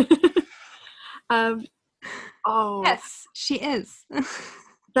though? Oh. Yes, she is.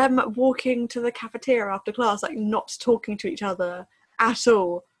 Them walking to the cafeteria after class, like, not talking to each other at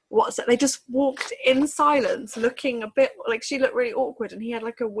all. what's it? They just walked in silence, looking a bit like she looked really awkward, and he had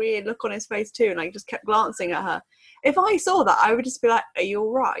like a weird look on his face too, and like just kept glancing at her. If I saw that, I would just be like, "Are you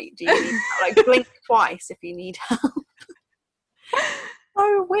all right? Do you need like blink twice if you need help?"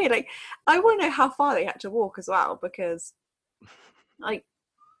 So weird. Like, I want to know how far they had to walk as well, because like,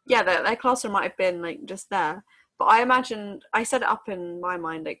 yeah, their classroom might have been like just there, but I imagined, I set it up in my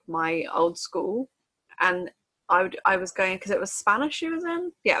mind like my old school, and I was going, because it was Spanish she was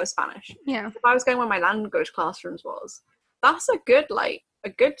in. Yeah, it was Spanish. Yeah. If I was going where my language classrooms was, that's a good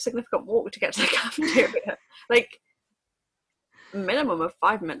significant walk to get to the cafeteria. Like, minimum of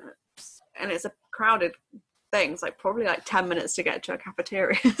 5 minutes, and it's a crowded thing. It's like probably like 10 minutes to get to a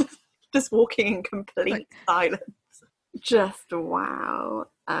cafeteria. Just walking in complete silence. Just wow.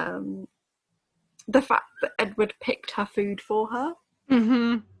 The fact that Edward picked her food for her.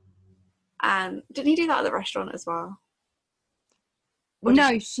 Mm-hmm. And didn't he do that at the restaurant as well?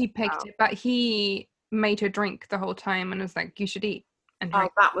 No, she picked it, but he made her drink the whole time and was like, "You should eat and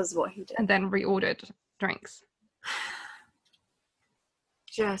drink." Oh, that was what he did. And then reordered drinks.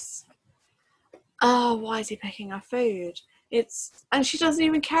 Just, oh, why is he picking her food? And she doesn't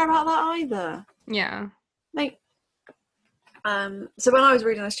even care about that either. Yeah. Like, so when I was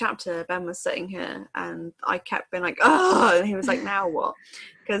reading this chapter, Ben was sitting here, and I kept being like, "Oh," and he was like, "Now what?"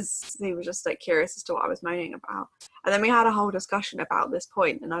 Because he was just like curious as to what I was moaning about. And then we had a whole discussion about this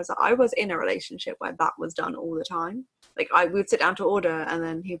point, and I was like, I was in a relationship where that was done all the time. Like, we would sit down to order, and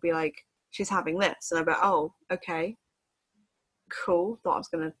then he'd be like, "She's having this," and I'd be like, "Oh, okay, cool." Thought I was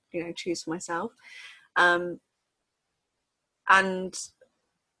gonna, choose for myself. And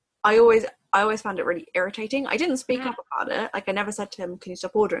I always found it really irritating. I didn't speak up about it. Like, I never said to him, "Can you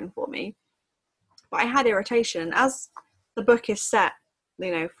stop ordering for me?" But I had irritation. As the book is set,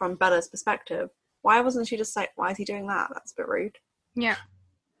 from Bella's perspective, why wasn't she just like, "Why is he doing that? That's a bit rude." Yeah.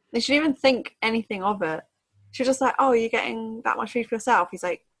 They shouldn't even think anything of it. She was just like, "Oh, you're getting that much food for yourself?" He's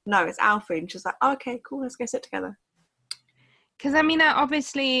like, "No, it's our food." And she's like, "Oh, okay, cool, let's go sit together." Because, I mean,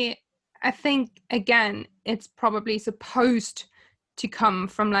 obviously, I think, again, it's probably supposed to come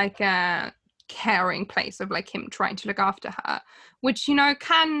from, like, a caring place of, like, him trying to look after her, which,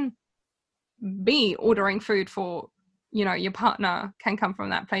 can be ordering food for, your partner can come from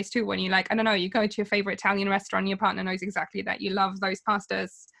that place too. When you, like, I don't know, you go to your favorite Italian restaurant, your partner knows exactly that you love those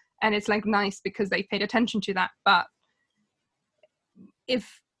pastas, and it's, like, nice because they paid attention to that. But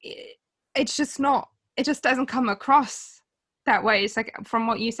if it's just not, it just doesn't come across that way. It's like, from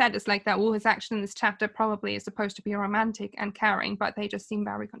what you said, it's like that all his action in this chapter probably is supposed to be romantic and caring, but they just seem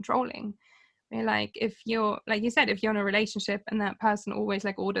very controlling. Where, like, if you're, like you said, if you're in a relationship and that person always,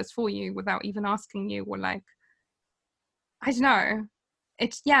 like, orders for you without even asking you, or, like, I don't know,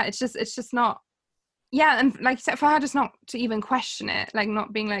 it's just not, and like you said, for her just not to even question it, like,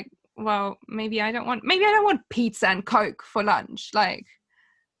 not being like, well, maybe I don't want pizza and Coke for lunch, like,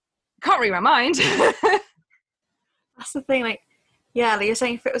 can't read my mind. That's the thing, like, yeah, like you're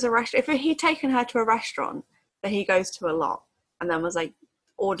saying, if it was a restaurant, if he'd taken her to a restaurant that he goes to a lot, and then was like,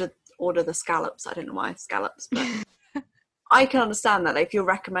 order the scallops. I don't know why scallops, but I can understand that, like, if you're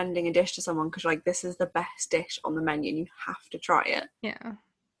recommending a dish to someone because like, this is the best dish on the menu and you have to try it. Yeah.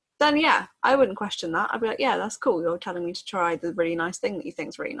 Then yeah, I wouldn't question that. I'd be like, yeah, that's cool. You're telling me to try the really nice thing that you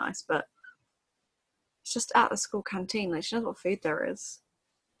think's really nice, but it's just at the school canteen. Like, she knows what food there is.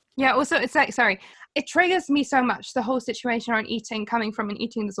 Yeah, also, it's like, it triggers me so much, the whole situation around eating, coming from an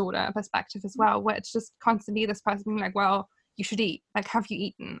eating disorder perspective as well, where it's just constantly this person being like, well, you should eat. Like, have you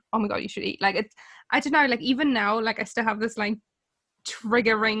eaten? Oh my God, you should eat. Like, it's, I don't know, like, even now, like, I still have this, like,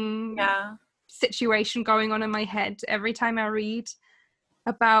 triggering situation going on in my head every time I read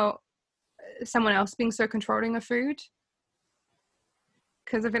about someone else being so controlling of food.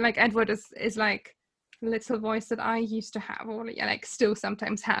 Because I feel like Edward is like a little voice that I used to have, or like still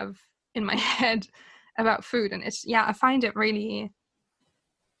sometimes have in my head about food. And it's, I find it really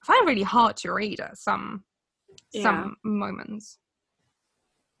hard to read at some moments.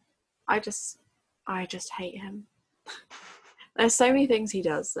 I just hate him. There's so many things he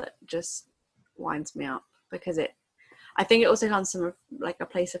does that just winds me up, because I think it also comes from like a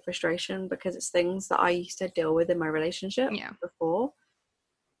place of frustration, because it's things that I used to deal with in my relationship before.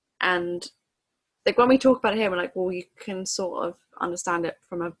 And like, when we talk about it here, we're like, well, you can sort of understand it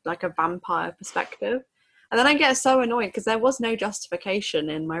from a vampire perspective. And then I get so annoyed because there was no justification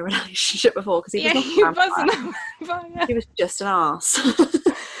in my relationship before, because he wasn't a vampire. He was just an arse.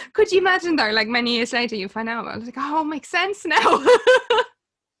 Could you imagine though, like, many years later you find out, I was like, oh, it makes sense now.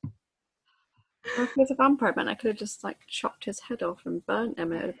 Well, if he was a vampire, man, I could have just like chopped his head off and burnt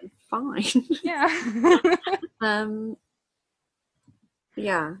him. It would have been fine. Yeah.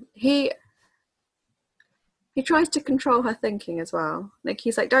 Yeah, he tries to control her thinking as well. Like,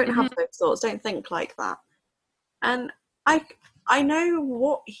 he's like, don't have those thoughts, don't think like that. And I know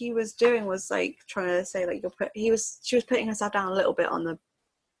what he was doing was like trying to say like she was putting herself down a little bit on the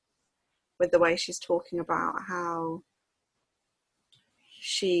with the way she's talking about how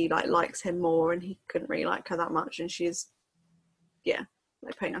she like likes him more and he couldn't really like her that much, and she's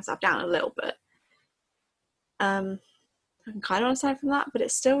like putting herself down a little bit. I can kind of understand from that, but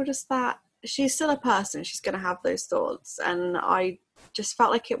it's still just that she's still a person. She's going to have those thoughts, and I just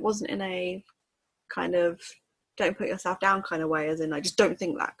felt like it wasn't in a kind of don't put yourself down kind of way, as in like just don't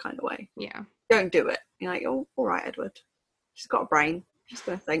think that kind of way. Yeah. Don't do it. You're like, oh, all right, Edward. She's got a brain. She's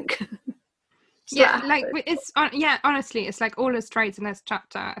going to think. Yeah, like it's honestly, it's like all his traits in this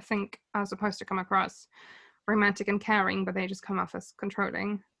chapter, I think, are supposed to come across romantic and caring, but they just come off as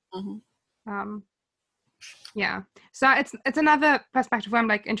controlling. Yeah, so it's another perspective where I'm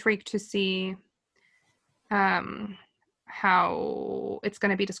like intrigued to see how it's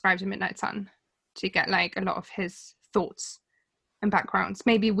going to be described in Midnight Sun, to get like a lot of his thoughts and backgrounds.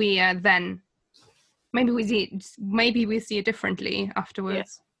 Maybe we see it differently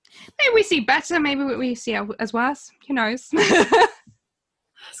afterwards. Yeah. Maybe we see better, maybe we see as worse. Who knows?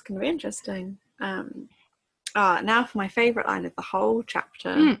 It's going to be interesting. Now for my favourite line of the whole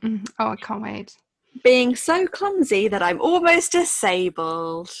chapter. Oh, I can't wait. Being so clumsy that I'm almost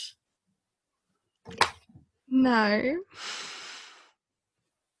disabled. No.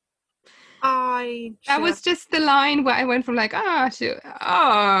 That was just the line where I went from like, to,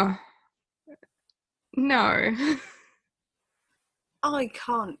 no. I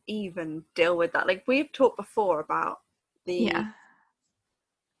can't even deal with that. Like, we've talked before about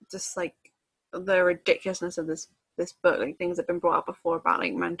just like the ridiculousness of this book, like things that have been brought up before about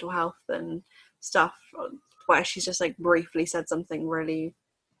like mental health and stuff, where she's just like briefly said something really.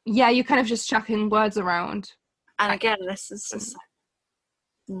 Yeah, you kind of just chucking words around. And again, this is just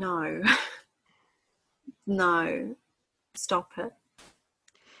no, stop it.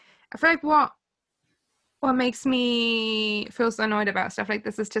 I feel like what makes me feel so annoyed about stuff like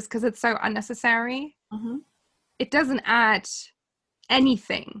this is just because it's so unnecessary. It doesn't add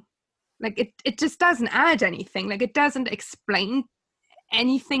anything. Like it just doesn't add anything. Like it doesn't explain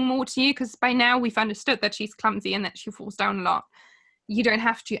anything more to you, because by now we've understood that she's clumsy and that she falls down a lot. You don't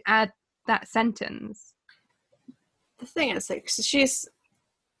have to add that sentence. The thing is, like,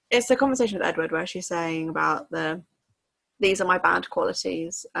 it's a conversation with Edward where she's saying about these are my bad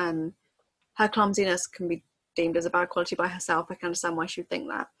qualities, and her clumsiness can be deemed as a bad quality by herself. I can understand why she would think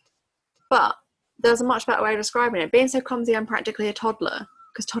that. But there's a much better way of describing it. Being so clumsy, I'm practically a toddler,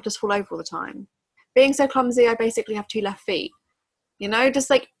 because toddlers fall over all the time. Being so clumsy, I basically have 2 left feet. You know, just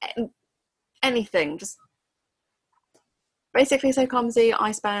like anything. Just basically so clumsy,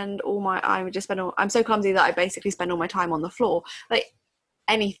 I'm so clumsy that I basically spend all my time on the floor. Like,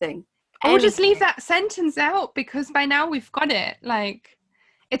 anything. Or just leave that sentence out, because by now we've got it. Like,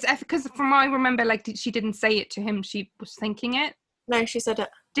 it's because from what I remember, like, she didn't say it to him, she was thinking it. No, she said it.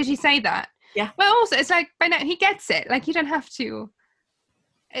 Did she say that? Yeah. Well, also, it's like, by now he gets it. Like, you don't have to.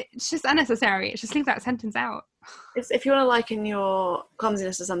 It's just unnecessary. Just leave that sentence out. If you want to liken your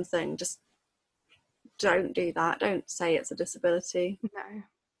clumsiness to something, just don't do that. Don't say it's a disability. No.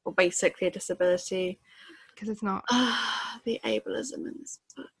 Or basically a disability. Because it's not. The ableism in this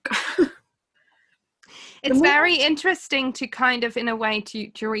book. It's very interesting to kind of, in a way,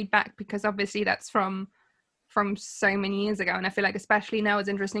 to read back, because obviously that's from so many years ago, and I feel like especially now it's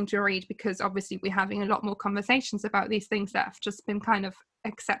interesting to read because obviously we're having a lot more conversations about these things that have just been kind of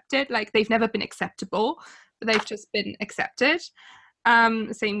accepted. Like, they've never been acceptable, but they've just been accepted.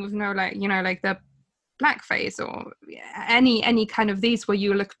 Same with like the blackface or any kind of these, where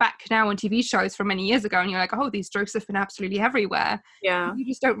you look back now on TV shows from many years ago and you're like, oh, these jokes have been absolutely everywhere. Yeah. You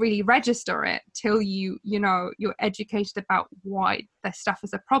just don't really register it till you're educated about why this stuff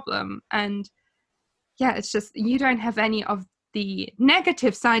is a problem. And yeah, it's just, you don't have any of the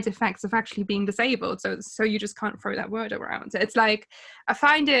negative side effects of actually being disabled, so you just can't throw that word around. It's like, I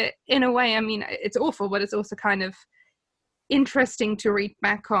find it, in a way, I mean, it's awful, but it's also kind of interesting to read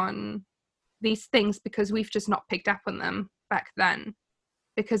back on these things, because we've just not picked up on them back then,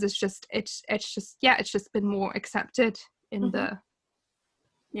 because it's just been more accepted in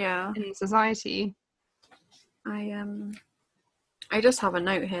in society. I just have a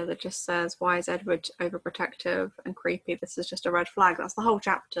note here that just says, why is Edward overprotective and creepy? This is just a red flag. That's the whole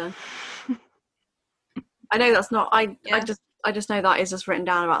chapter. I know that's not, I just know that is just written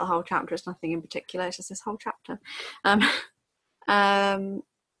down about the whole chapter. It's nothing in particular. It's just this whole chapter.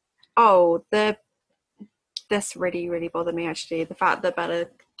 The this really, really bothered me, actually. The fact that Bella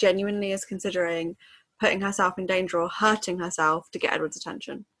genuinely is considering putting herself in danger or hurting herself to get Edward's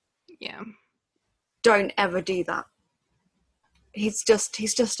attention. Yeah. Don't ever do that. He's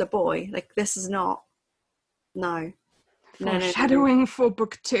just a boy. Like, this is not... No. Foreshadowing for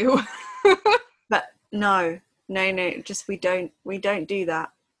book 2. But no. Just we don't do that.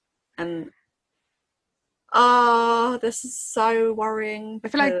 And this is so worrying. I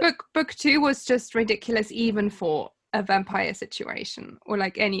feel like book 2 was just ridiculous, even for a vampire situation or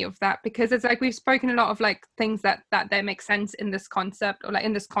like any of that, because it's like we've spoken a lot of like things that they make sense in this concept or like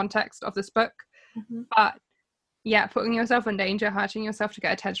in this context of this book. Mm-hmm. But yeah, putting yourself in danger, hurting yourself to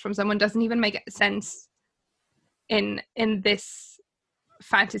get attention from someone doesn't even make sense in this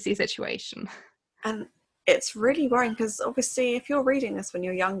fantasy situation. And it's really worrying because obviously if you're reading this when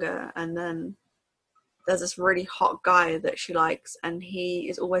you're younger and then there's this really hot guy that she likes and he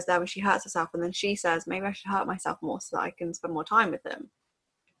is always there when she hurts herself, and then she says, maybe I should hurt myself more so that I can spend more time with him,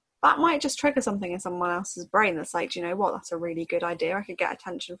 that might just trigger something in someone else's brain that's like, do you know what, that's a really good idea, I could get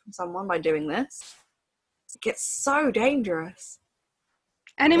attention from someone by doing this. It gets so dangerous.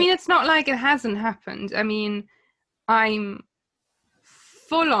 And I mean, it's not like it hasn't happened. I mean, I'm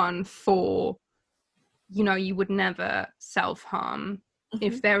full on for, you know, you would never self-harm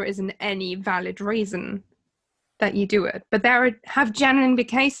if there isn't any valid reason that you do it. But there have genuinely been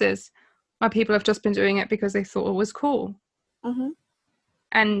cases where people have just been doing it because they thought it was cool.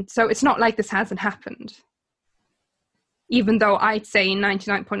 And so it's not like this hasn't happened. Even though I'd say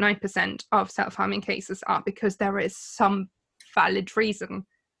 99.9% of self-harming cases are because there is some valid reason.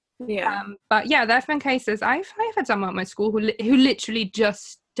 Yeah. But yeah, there have been cases. I've had someone at my school who literally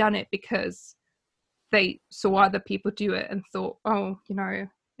just done it because they saw other people do it and thought, oh, you know,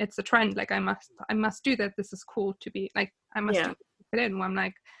 it's a trend. Like I must do that. This is cool to be like, I must do it in. Where I'm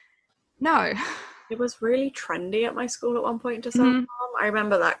like, no. It was really trendy at my school at one point to self-harm. I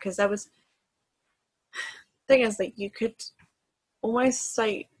remember that because there was... thing is, like, you could almost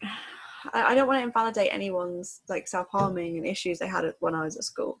say... I don't want to invalidate anyone's like self-harming and issues they had when I was at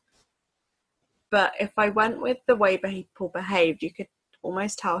school. But if I went with the way people behaved, you could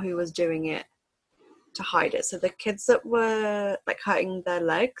almost tell who was doing it to hide it. So the kids that were like hurting their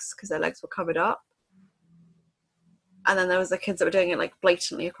legs because their legs were covered up, and then there was the kids that were doing it like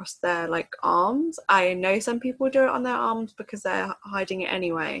blatantly across their like arms. I know some people do it on their arms because they're hiding it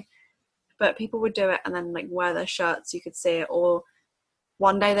anyway, but people would do it and then like wear their shirts, you could see it, or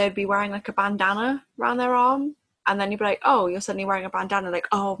one day they'd be wearing like a bandana around their arm, and then you'd be like, oh, you're suddenly wearing a bandana, like,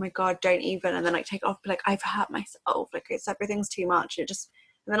 oh my god, don't even, and then like take it off, be like, I've hurt myself, like it's everything's too much. And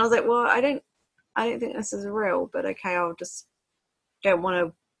then I was like, well, I don't think this is real, but okay, I'll just don't want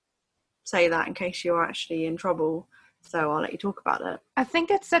to say that in case you're actually in trouble, so I'll let you talk about it. I think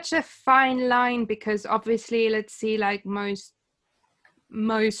it's such a fine line because obviously, let's see, like most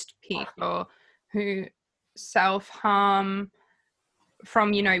people who self-harm,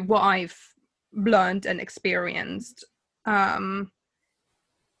 from, you know, what I've learned and experienced,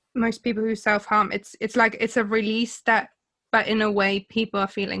 most people who self-harm, it's like it's a release that, but in a way people are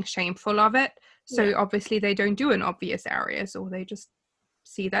feeling shameful of it. So obviously they don't do it in obvious areas, or they just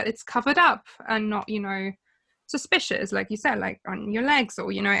see that it's covered up and not, you know, suspicious, like you said, like on your legs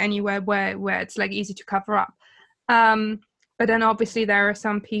or, you know, anywhere where it's like easy to cover up. But then obviously there are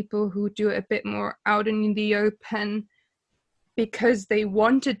some people who do it a bit more out in the open because they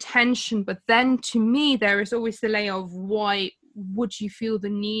want attention. But then to me, there is always the layer of, why would you feel the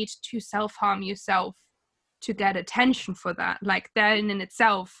need to self-harm yourself to get attention for that? Like that in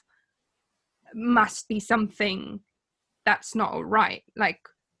itself must be something that's not all right. Like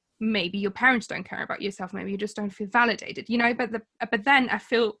maybe your parents don't care about yourself, maybe you just don't feel validated, you know. But then I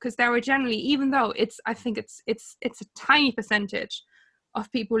feel, because there are generally, even though I think it's a tiny percentage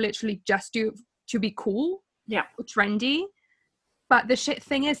of people literally just do to be cool, or trendy. But the shit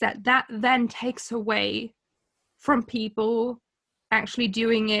thing is that then takes away from people actually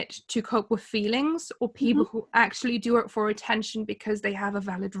doing it to cope with feelings, or people who actually do it for attention because they have a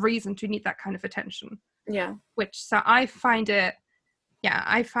valid reason to need that kind of attention. So I find it,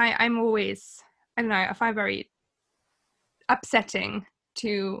 I find very upsetting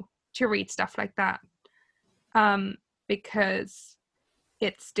to read stuff like that, because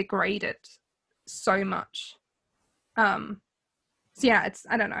it's degraded so much. So yeah, it's,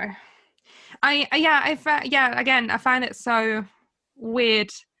 I don't know. I find it so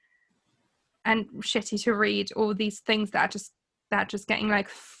weird and shitty to read all these things that are just getting like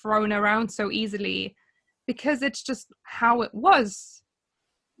thrown around so easily, because it's just how it was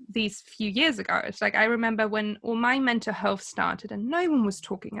these few years ago. It's like, I remember when all my mental health started and no one was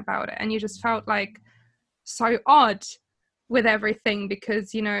talking about it, and you just felt like, so odd with everything,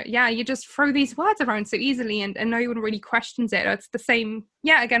 because you just throw these words around so easily, and no one really questions it. It's the same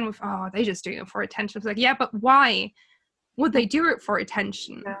again with, they just do it for attention. It's like, yeah, but why would they do it for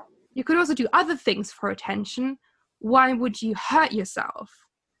attention? Yeah. You could also do other things for attention. Why would you hurt yourself?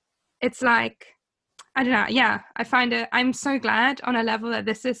 It's like, I don't know. Yeah, I find it, I'm so glad on a level that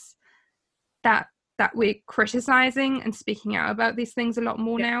this is that we're criticizing and speaking out about these things a lot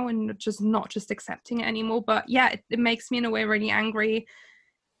more now, and not just accepting it anymore. But yeah, it makes me in a way really angry.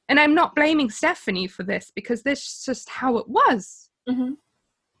 And I'm not blaming Stephanie for this, because this is just how it was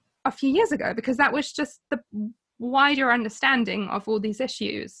a few years ago, because that was just the wider understanding of all these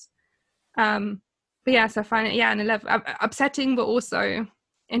issues. But yes, I find it, in a level upsetting, but also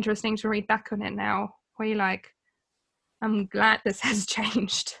interesting to read back on it now, where you're like, I'm glad this has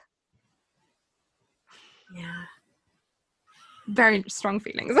changed. Yeah. Very strong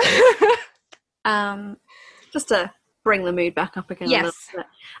feelings. Just to bring the mood back up again a little bit.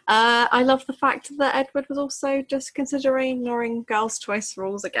 I love the fact that Edward was also just considering ignoring girls' choice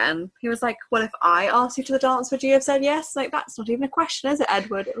rules again. He was like, well, if I asked you to the dance, would you have said yes? Like, that's not even a question, is it,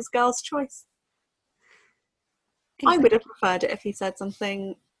 Edward? It was girls' choice. Exactly. I would have preferred it if he said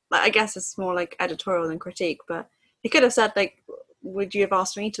something, like, I guess it's more like editorial than critique, but he could have said, like, would you have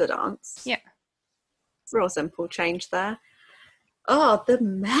asked me to the dance? Yeah. Real simple change there. Oh, the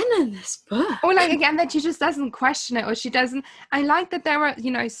men in this book. Or like, again, that she just doesn't question it, or she doesn't. I like that there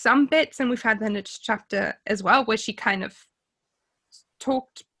are, some bits, and we've had that in this chapter as well, where she kind of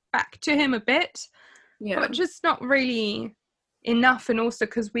talked back to him a bit, but just not really enough. And also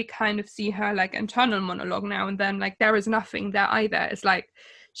because we kind of see her like internal monologue now and then, like there is nothing there either. It's like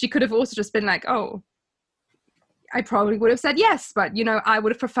she could have also just been like, oh, I probably would have said yes, but I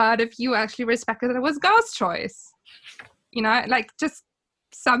would have preferred if you actually respected that it was girls' choice. Like just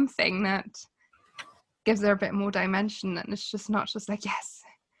something that gives her a bit more dimension, and it's just not just like, yes,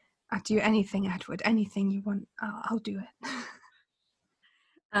 I'll do anything, Edward, anything you want, I'll do it.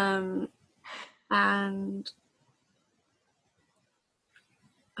 And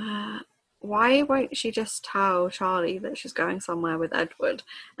why won't she just tell Charlie that she's going somewhere with Edward?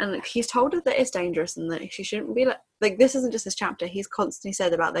 And he's told her that it's dangerous and that she shouldn't be like this isn't just this chapter. He's constantly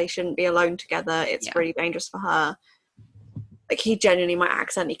said about they shouldn't be alone together. It's really dangerous for her. Like he genuinely might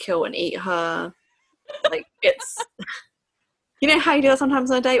accidentally kill and eat her. Like it's, how you do that sometimes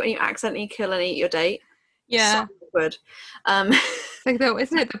on a date when you accidentally kill and eat your date. Yeah, so awkward. Like though,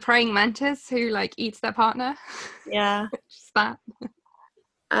 isn't it the praying mantis who like eats their partner? Yeah, just that.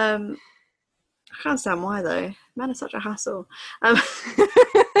 I can't understand why though. Men are such a hassle.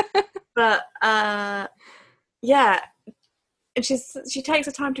 But yeah, and she takes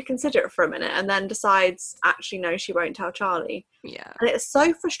the time to consider it for a minute and then decides actually no, she won't tell Charlie. Yeah, and it's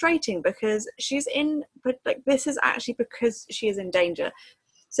so frustrating because but like this is actually because she is in danger.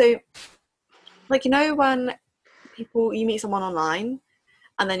 So like when you meet someone online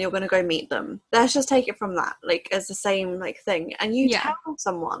and then you're going to go meet them, let's just take it from that, like as the same like thing, and you tell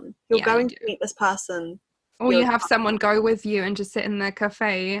someone you're going to meet this person, or you have someone go with you and just sit in the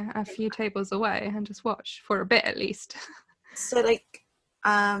cafe a few tables away and just watch for a bit at least. So like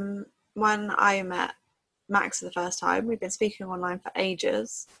when I met Max for the first time, we'd been speaking online for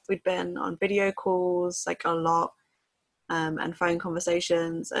ages. We'd been on video calls like a lot, and phone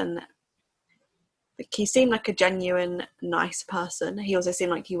conversations, and he seemed like a genuine, nice person. He also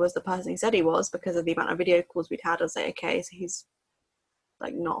seemed like he was the person he said he was because of the amount of video calls we'd had. I was like, okay, so he's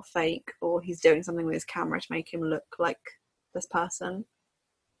like not fake, or he's doing something with his camera to make him look like this person.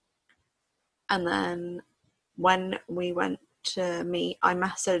 And then when we went to meet, I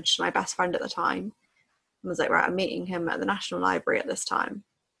messaged my best friend at the time and was like, right, I'm meeting him at the National Library at this time.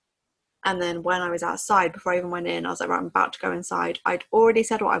 And then when I was outside, before I even went in, I was like, right, I'm about to go inside. I'd already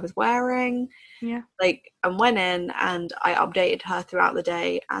said what I was wearing. Yeah. Like, and went in and I updated her throughout the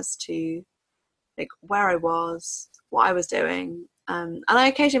day as to like where I was, what I was doing. And I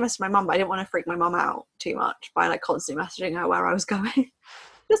occasionally messaged my mum, but I didn't want to freak my mum out too much by like constantly messaging her where I was going.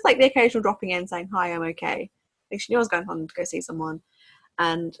 Just like the occasional dropping in saying, hi, I'm okay. Like she knew I was going on to go see someone.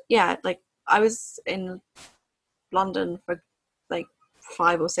 And yeah, like I was in London for like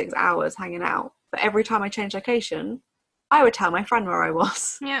 5 or 6 hours hanging out, but every time I changed location I would tell my friend where I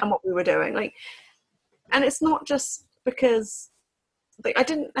was and what we were doing, like, and it's not just because like I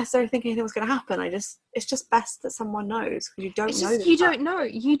didn't necessarily think anything was going to happen. It's just best that someone knows, because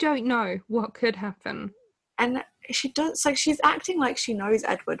you don't know what could happen. And she does, like, she's acting like she knows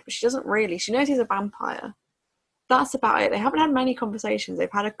Edward, but she doesn't really. She knows he's a vampire. That's about it. They haven't had many conversations. They've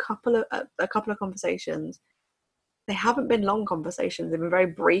had a couple of conversations, they haven't been long conversations. They've been very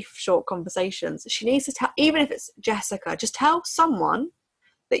brief, short conversations. She needs to tell, even if it's Jessica, just tell someone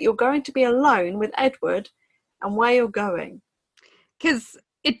that you're going to be alone with Edward and where you're going. Because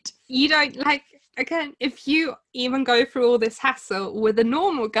you don't, like, again, if you even go through all this hassle with a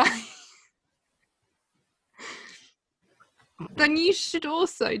normal guy, then you should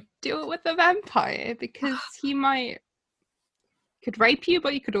also do it with a vampire, because he could rape you,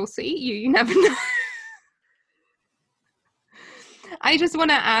 but he could also eat you. You never know. I just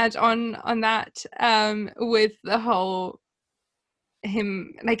want to add on that with the whole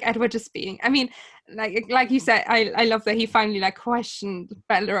him, like, Edward just being, I mean, like you said, I love that he finally, like, questioned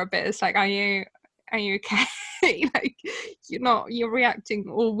Bella a bit. It's like, are you okay? Like, you're reacting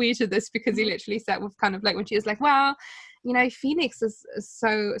all weird to this, because he literally said, with kind of like, when she was like, well, you know, Phoenix is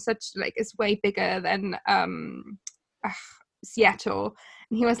way bigger than Seattle.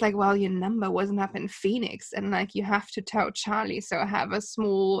 And he was like, well, your number wasn't up in Phoenix, and like, you have to tell Charlie, so I have a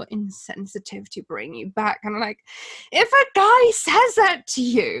small incentive to bring you back. And I'm like, if a guy says that to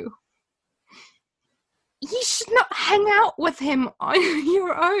you, you should not hang out with him on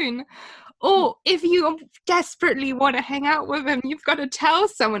your own. Or if you desperately want to hang out with him, you've got to tell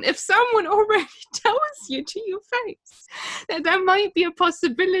someone. If someone already tells you to your face that there might be a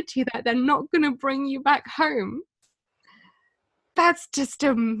possibility that they're not going to bring you back home, that's just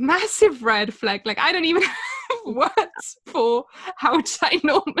a massive red flag. Like, I don't even have words for how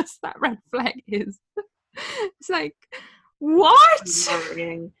ginormous that red flag is. It's like, what?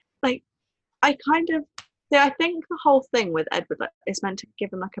 Like, I think the whole thing with Edward is meant to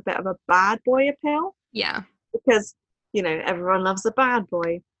give him like a bit of a bad boy appeal. Yeah. Because, you know, everyone loves a bad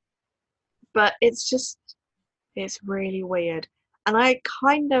boy. But it's really weird. And I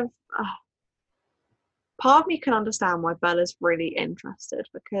kind of, part of me can understand why Bella's really interested,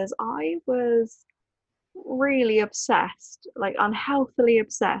 because I was really obsessed, like unhealthily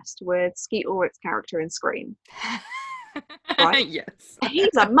obsessed, with Skeet Ulrich's character in Scream. Right? Yes.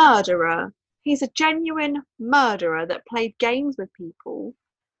 He's a murderer. He's a genuine murderer that played games with people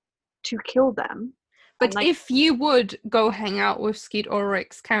to kill them. But like, if you would go hang out with Skeet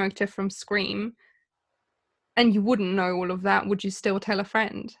Ulrich's character from Scream, and you wouldn't know all of that, would you still tell a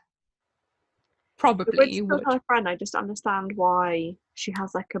friend? Probably you would. Tell a friend. I just understand why she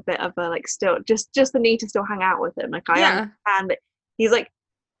has like a bit of a like still just the need to still hang out with him. Like, I understand that he's like,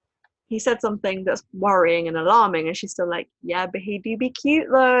 he said something that's worrying and alarming, and she's still like, yeah, but he do be cute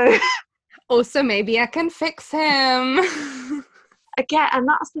though. Also, maybe I can fix him. Again, and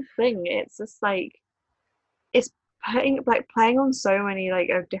that's the thing. It's just like, it's playing on so many like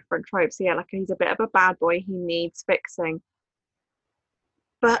of different tropes. Yeah, like, he's a bit of a bad boy. He needs fixing,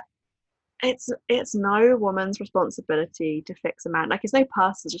 but it's no woman's responsibility to fix a man. Like, it's no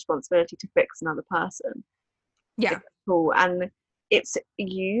person's responsibility to fix another person. Yeah. It's cool. And it's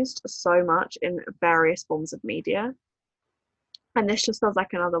used so much in various forms of media. And this just feels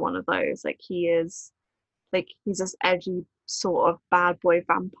like another one of those. Like, he's this edgy sort of bad boy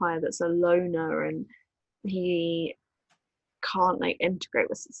vampire that's a loner, and he can't like integrate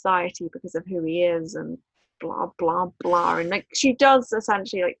with society because of who he is, and blah blah blah. And like, she does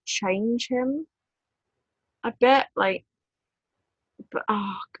essentially like change him a bit, like, but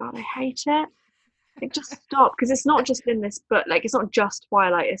oh god, I hate it. Like, just stop, because it's not just in this book. Like, it's not just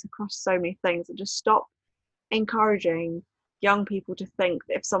Twilight, it's across so many things. And just stop encouraging young people to think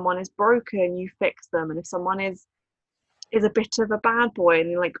that if someone is broken, you fix them, and if someone is a bit of a bad boy, and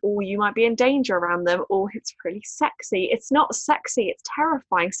you're like, oh, you might be in danger around them, or it's really sexy. It's not sexy, it's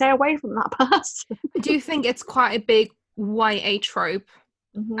terrifying. Stay away from that person. Do you think it's quite a big YA trope?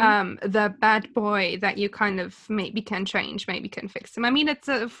 Mm-hmm. The bad boy that you kind of maybe can change, maybe can fix him. I mean, it's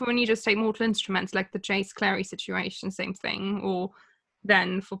when you just take Mortal Instruments, like the Jace Clary situation, same thing. Or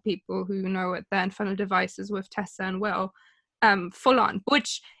then for people who know it, then Infernal Devices with Tessa and Will, full on,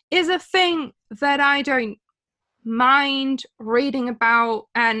 which is a thing that I don't mind reading about,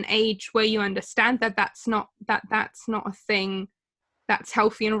 an age where you understand that that's not a thing that's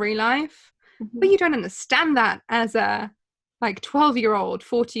healthy in real life. Mm-hmm. But you don't understand that as a like 12-year-old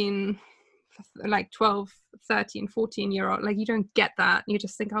 14, like 12, 13, 14-year-old. Like, you don't get that. You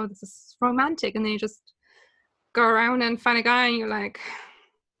just think, oh, this is romantic, and then you just go around and find a guy and you're like,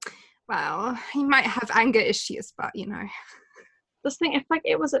 well, he might have anger issues, but you know. This thing, if like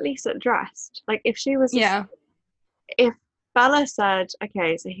it was at least addressed, like if she was, yeah, if Bella said,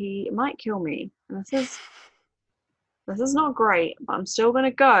 okay, so he might kill me, and this is not great, but I'm still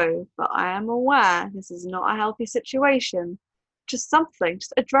gonna go, but I am aware this is not a healthy situation. Just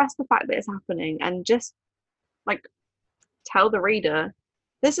address the fact that it's happening, and just like tell the reader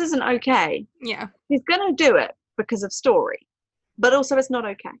this isn't okay. Yeah, he's gonna do it, because of story, but also it's not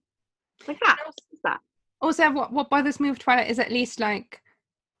okay. Like that. What's that? Also, what bothers me with Twilight is at least like,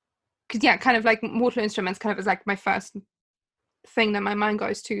 because yeah, kind of like Mortal Instruments kind of is like my first thing that my mind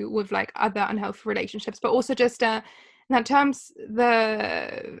goes to with like other unhealthy relationships, but also just in that terms,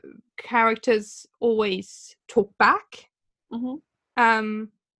 the characters always talk back.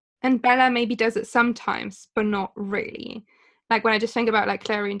 And Bella maybe does it sometimes, but not really. Like when I just think about like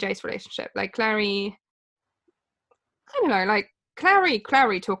Clary and Jace's relationship, like Clary, I don't know, like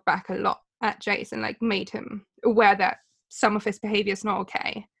Clary talked back a lot at Jace and like made him aware that some of his behavior is not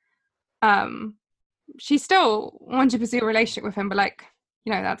okay. She still wanted to pursue a relationship with him, but like,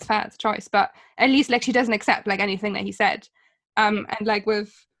 you know, that's fair, it's a choice. But at least like she doesn't accept like anything that he said. And like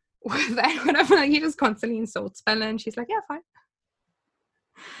with whatever, like he just constantly insults Bella, and she's like, yeah, fine.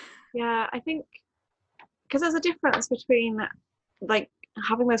 Yeah, I think because there's a difference between like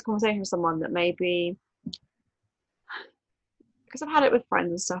having those conversations with someone that maybe, because I've had it with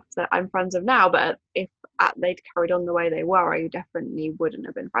friends and stuff that I'm friends of now, but if they'd carried on the way they were, I definitely wouldn't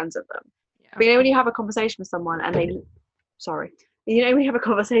have been friends with them. Yeah. But you know, when you have a conversation with someone and when you have a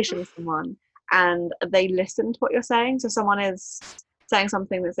conversation with someone and they listen to what you're saying, so someone is saying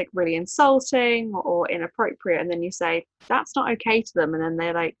something that's like really insulting or inappropriate, and then you say that's not okay to them, and then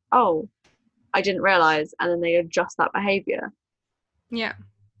they're like, oh, I didn't realize, and then they adjust that behavior. Yeah.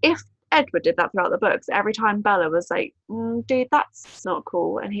 If Edward did that throughout the books, every time Bella was like, dude, that's not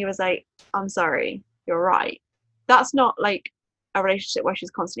cool, and he was like, I'm sorry, you're right, that's not like a relationship where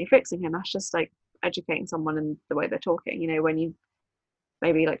she's constantly fixing him. That's just like educating someone in the way they're talking. You know, when you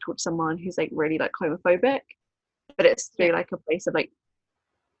maybe like talk to someone who's like really like homophobic, but it's through like a place of like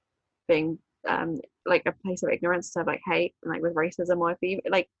being like a place of ignorance instead of like hate, and like with racism, or if you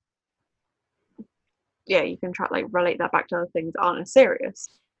like, yeah, you can try like relate that back to other things that aren't as serious.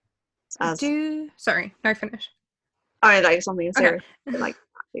 Sorry, no, finish. Oh, like something as serious, okay. But like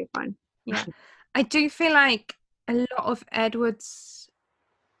absolutely fine. Yeah, I do feel like a lot of Edward's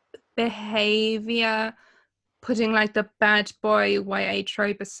behavior, putting like the bad boy YA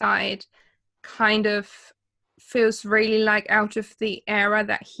trope aside, kind of feels really like out of the era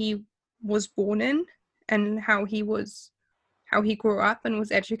that he was born in, and how he grew up and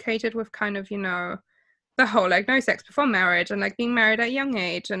was educated with, kind of, you know, the whole like no sex before marriage and like being married at a young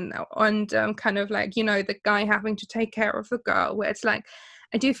age, and kind of like, you know, the guy having to take care of the girl, where it's like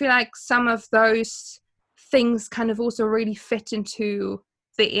I do feel like some of those things kind of also really fit into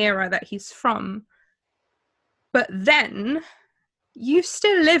the era that he's from. But then you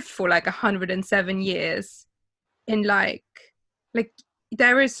still lived for like 107 years in like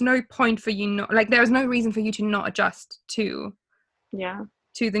there is no point for you not, like there is no reason for you to not adjust to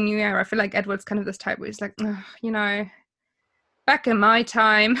the new era. I feel like Edward's kind of this type where he's like, you know, back in my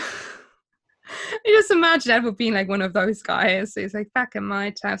time. I just imagine Edward being like one of those guys. He's like, back in my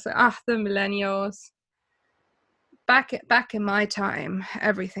time, so the millennials. Back in my time,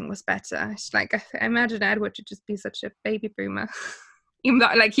 everything was better. It's like I imagine Edward to just be such a baby boomer, even though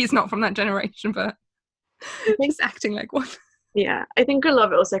like he's not from that generation, but he's acting like one. Yeah, I think a lot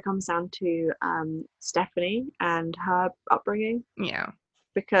of it also comes down to Stephanie and her upbringing. Yeah,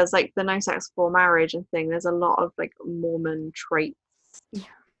 because like the no sex before marriage and thing, there's a lot of like Mormon traits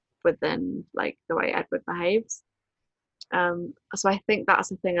within like the way Edward behaves. So I think that's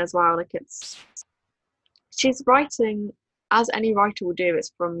the thing as well. Like she's writing, as any writer will do,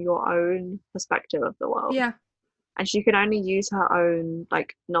 it's from your own perspective of the world. Yeah. And she can only use her own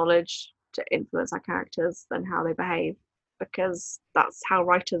like knowledge to influence her characters and how they behave, because that's how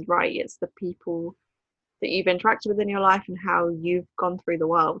writers write. It's the people that you've interacted with in your life and how you've gone through the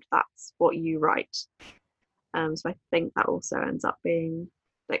world. That's what you write. So I think that also ends up being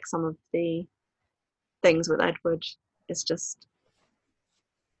like some of the things with Edward is just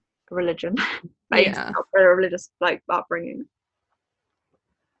religion, a religious like upbringing.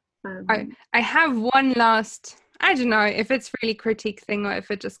 I have one last, I don't know if it's really critique thing or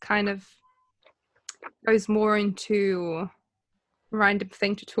if it just kind of goes more into random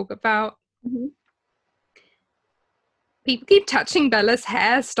thing to talk about. Mm-hmm. People keep touching Bella's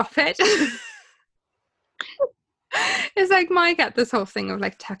hair. Stop it. It's like Mike at this whole thing of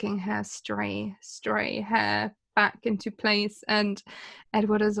like tucking her stray hair back into place, and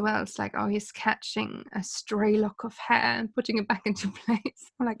Edward as well. It's like, oh, he's catching a stray lock of hair and putting it back into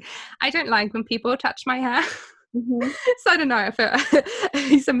place. I'm like, I don't like when people touch my hair. Mm-hmm. So I don't know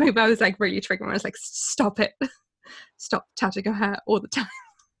if something I was like really triggering. I was like, stop it. Stop touching her hair all the time.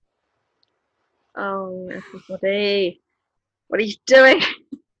 Oh, everybody, what are you doing?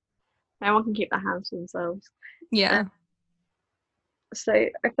 No one can keep their hands to themselves. Yeah. So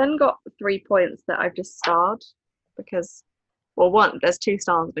I've then got 3 points that I've just starred because, well, one, there's 2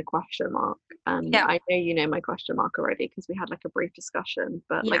 stars and a question mark, and Yeah. I know you know my question mark already because we had like a brief discussion.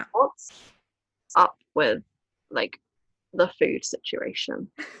 But like, Yeah. what's up with like the food situation?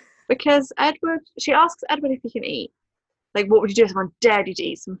 Because she asks Edward if he can eat. Like, what would you do if someone dared you to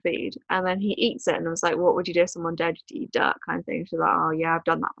eat some food? And then he eats it and was like, what would you do if someone dared you to eat dirt, kind of thing. She's like, oh yeah, I've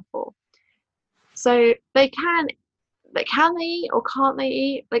done that before. So can they eat or can't they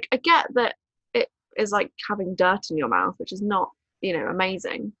eat? Like, I get that it is like having dirt in your mouth, which is not,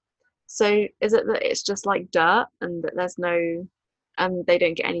 amazing. So is it that it's just like dirt and that there's no, and they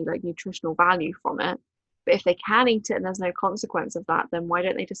don't get any like nutritional value from it? But if they can eat it and there's no consequence of that, then why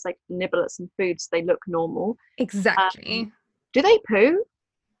don't they just like nibble at some food so they look normal? Exactly. Do they poo?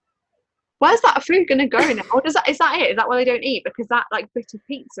 Where's that food going to go now? Or is that it? Is that why they don't eat? Because that like bit of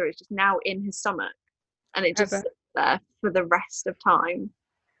pizza is just now in his stomach and it just sits there for the rest of time.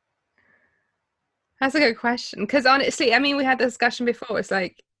 That's a good question. Because honestly, I mean, we had the discussion before. It's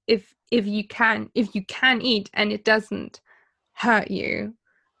like if you can eat and it doesn't hurt you,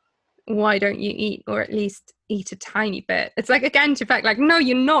 why don't you eat, or at least eat a tiny bit? It's like, again, to fact, like, no,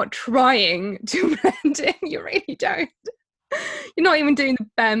 you're not trying to blend in. You really don't. You're not even doing the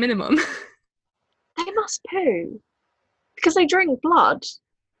bare minimum. They must poo because they drink blood,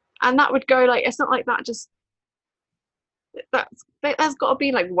 and that would go like, it's not like that. Just there's got to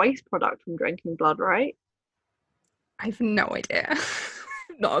be like waste product from drinking blood, right? I have no idea.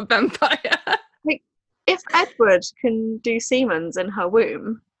 Not a vampire. Like, if Edward can do Siemens in her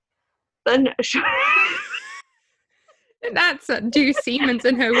womb, then That's do Siemens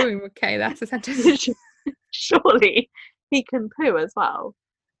in her womb. Okay, that's a sentence. surely he can poo as well.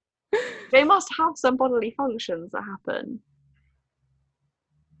 They must have some bodily functions that happen,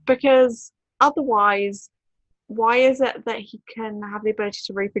 because otherwise, why is it that he can have the ability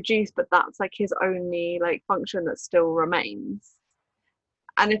to reproduce, but that's like his only like function that still remains?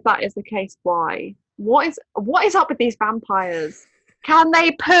 And if that is the case, why? What is up with these vampires? Can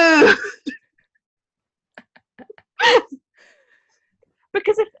they poo?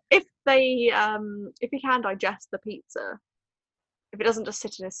 Because if he can digest the pizza, if it doesn't just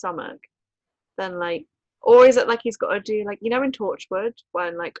sit in his stomach, then like, or is it like he's got to do like, in Torchwood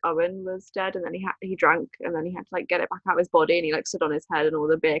when like Owen was dead and then he drank and then he had to like get it back out of his body and he like stood on his head and all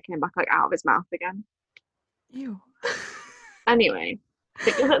the beer came back like out of his mouth again. Ew. Anyway,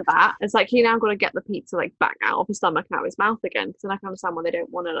 is it that? It's like he now got to get the pizza like back out of his stomach and out of his mouth again, because then I can understand why they don't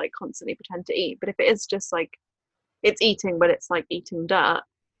want to like constantly pretend to eat. But if it is just like it's eating, but it's like eating dirt,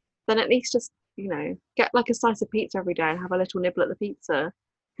 then at least just, get like a slice of pizza every day and have a little nibble at the pizza.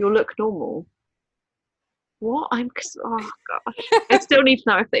 You'll look normal. What? Oh gosh. I still need to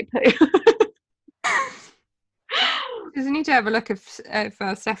know if they poo. Because you need to have a look if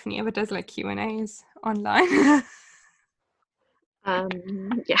Stephanie ever does like Q&As online.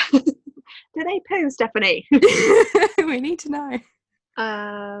 Yeah. Do they poo, Stephanie? We need to know.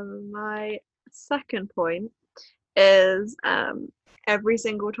 My second point is every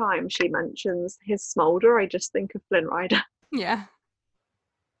single time she mentions his smolder, I just think of Flynn Rider. Yeah.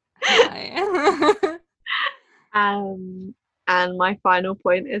 And my final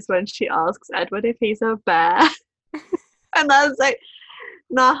point is when she asks Edward if he's a bear. And I was like,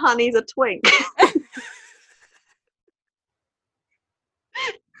 nah, honey's a twink.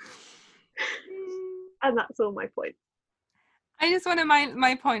 And that's all my points. I just want to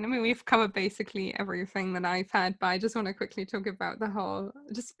my point. I mean, we've covered basically everything that I've had, but I just want to quickly talk about the whole,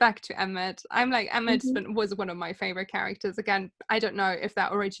 just back to Emmett. I'm like, Emmett was one of my favorite characters. Again, I don't know if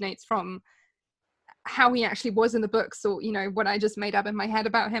that originates from how he actually was in the books or, what I just made up in my head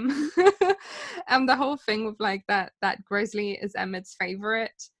about him. And the whole thing with like that Grizzly is Emmett's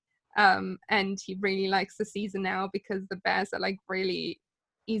favorite. And he really likes the season now because the bears are like really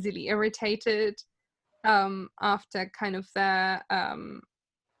easily irritated. After kind of their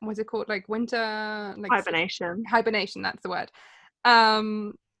what's it called, like winter, like hibernation, that's the word.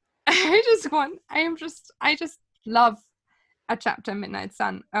 I just love a chapter in Midnight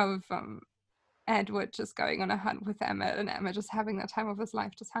Sun of Edward just going on a hunt with Emma and Emma just having the time of his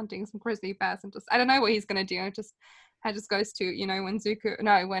life, just hunting some grizzly bears, and just I don't know what he's gonna do. It just goes to, when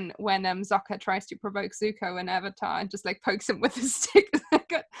Sokka tries to provoke Zuko in Avatar and just like pokes him with a stick.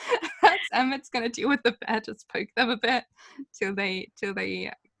 That's Emmett's gonna deal with the bear, just poke them a bit till they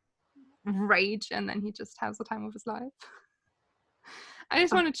rage, and then he just has the time of his life. I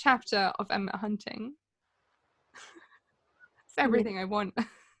just want a chapter of Emmett hunting. It's everything I want. I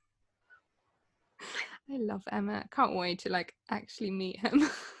love Emmett. Can't wait to like actually meet him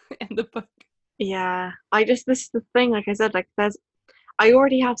in the book. Yeah, this is the thing, like I said, like I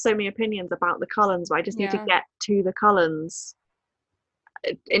already have so many opinions about the Cullens, but I just need to Yeah. get to the Cullens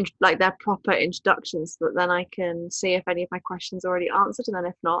in like their proper introductions, so that then I can see if any of my questions are already answered, and then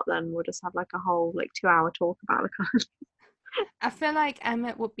if not, then we'll just have like a whole like 2-hour talk about the Cullens. I feel like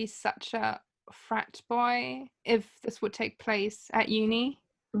Emmett would be such a frat boy if this would take place at uni.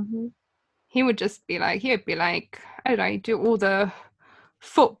 Mm-hmm. He would be like, I don't know, do all the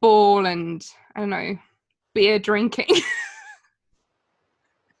football and, I don't know, beer drinking.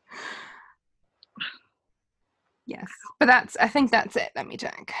 Yes, but I think that's it. Let me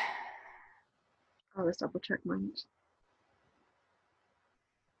check. I'll just double check mine.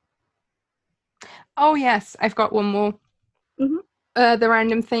 Oh yes, I've got one more. Mm-hmm. The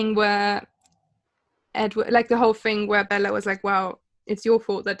random thing where Edward, like the whole thing where Bella was like, well, it's your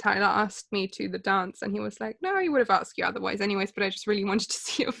fault that Tyler asked me to the dance, and he was like, no, he would have asked you otherwise anyways, but I just really wanted to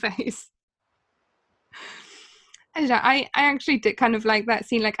see your face. I don't know, I actually did kind of like that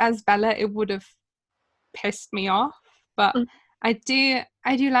scene. Like, as Bella, it would have pissed me off, but Mm. I do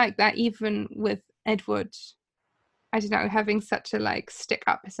like that even with Edward, I don't know, having such a like stick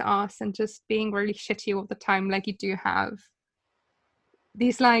up his ass and just being really shitty all the time. Like, you do have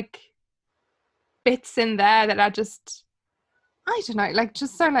these like bits in there that are just, I don't know, like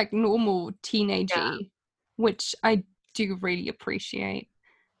just so like normal teenagey, Yeah. which I do really appreciate.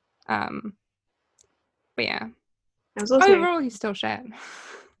 But yeah, It was also overall he's still shit.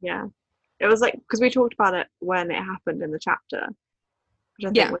 yeah. It was like, because we talked about it when it happened in the chapter, which I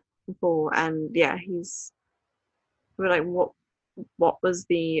think Yeah, was before, and yeah, we're like, what was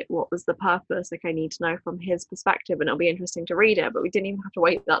the purpose? Like, I need to know from his perspective, and it'll be interesting to read it. But we didn't even have to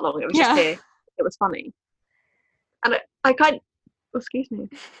wait that long. It was just yeah. here. It was funny, and I kind. Excuse me.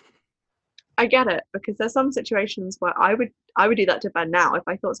 I get it, because there's some situations where I would do that to Ben now if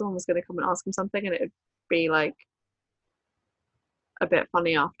I thought someone was going to come and ask him something, and it would be like a bit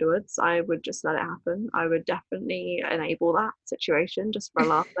funny afterwards. I would just let it happen. I would definitely enable that situation just for a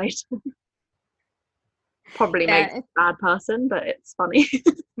laugh later. Probably Yeah, makes a bad person, but it's funny.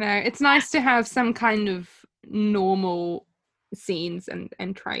 no, it's nice to have some kind of normal scenes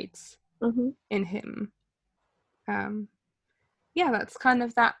and traits Mm-hmm. in him. Yeah, that's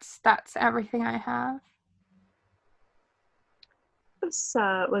everything I have. This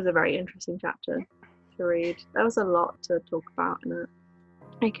was a very interesting chapter to read. There was a lot to talk about in it.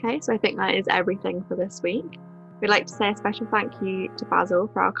 Okay, so I think that is everything for this week. We'd like to say a special thank you to Basil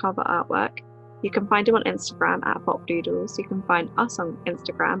for our cover artwork. You can find him on Instagram at popdoodles. You can find us on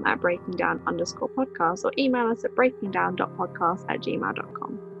Instagram at breakingdown_podcast, or email us at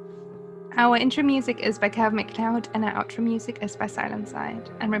breakingdown.podcast@gmail.com. Our intro music is by Kev McLeod, and our outro music is by Silent Side.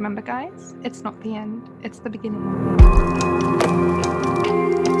 And remember, guys, it's not the end, it's the beginning.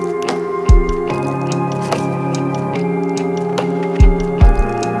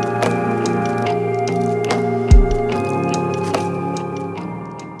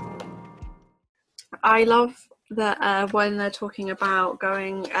 I love that when they're talking about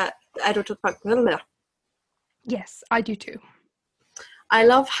going, Edward talked about. Yes, I do too. I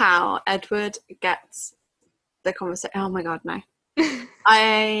love how Edward gets the conversation. Oh my god, no. I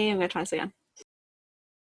am going to try this again.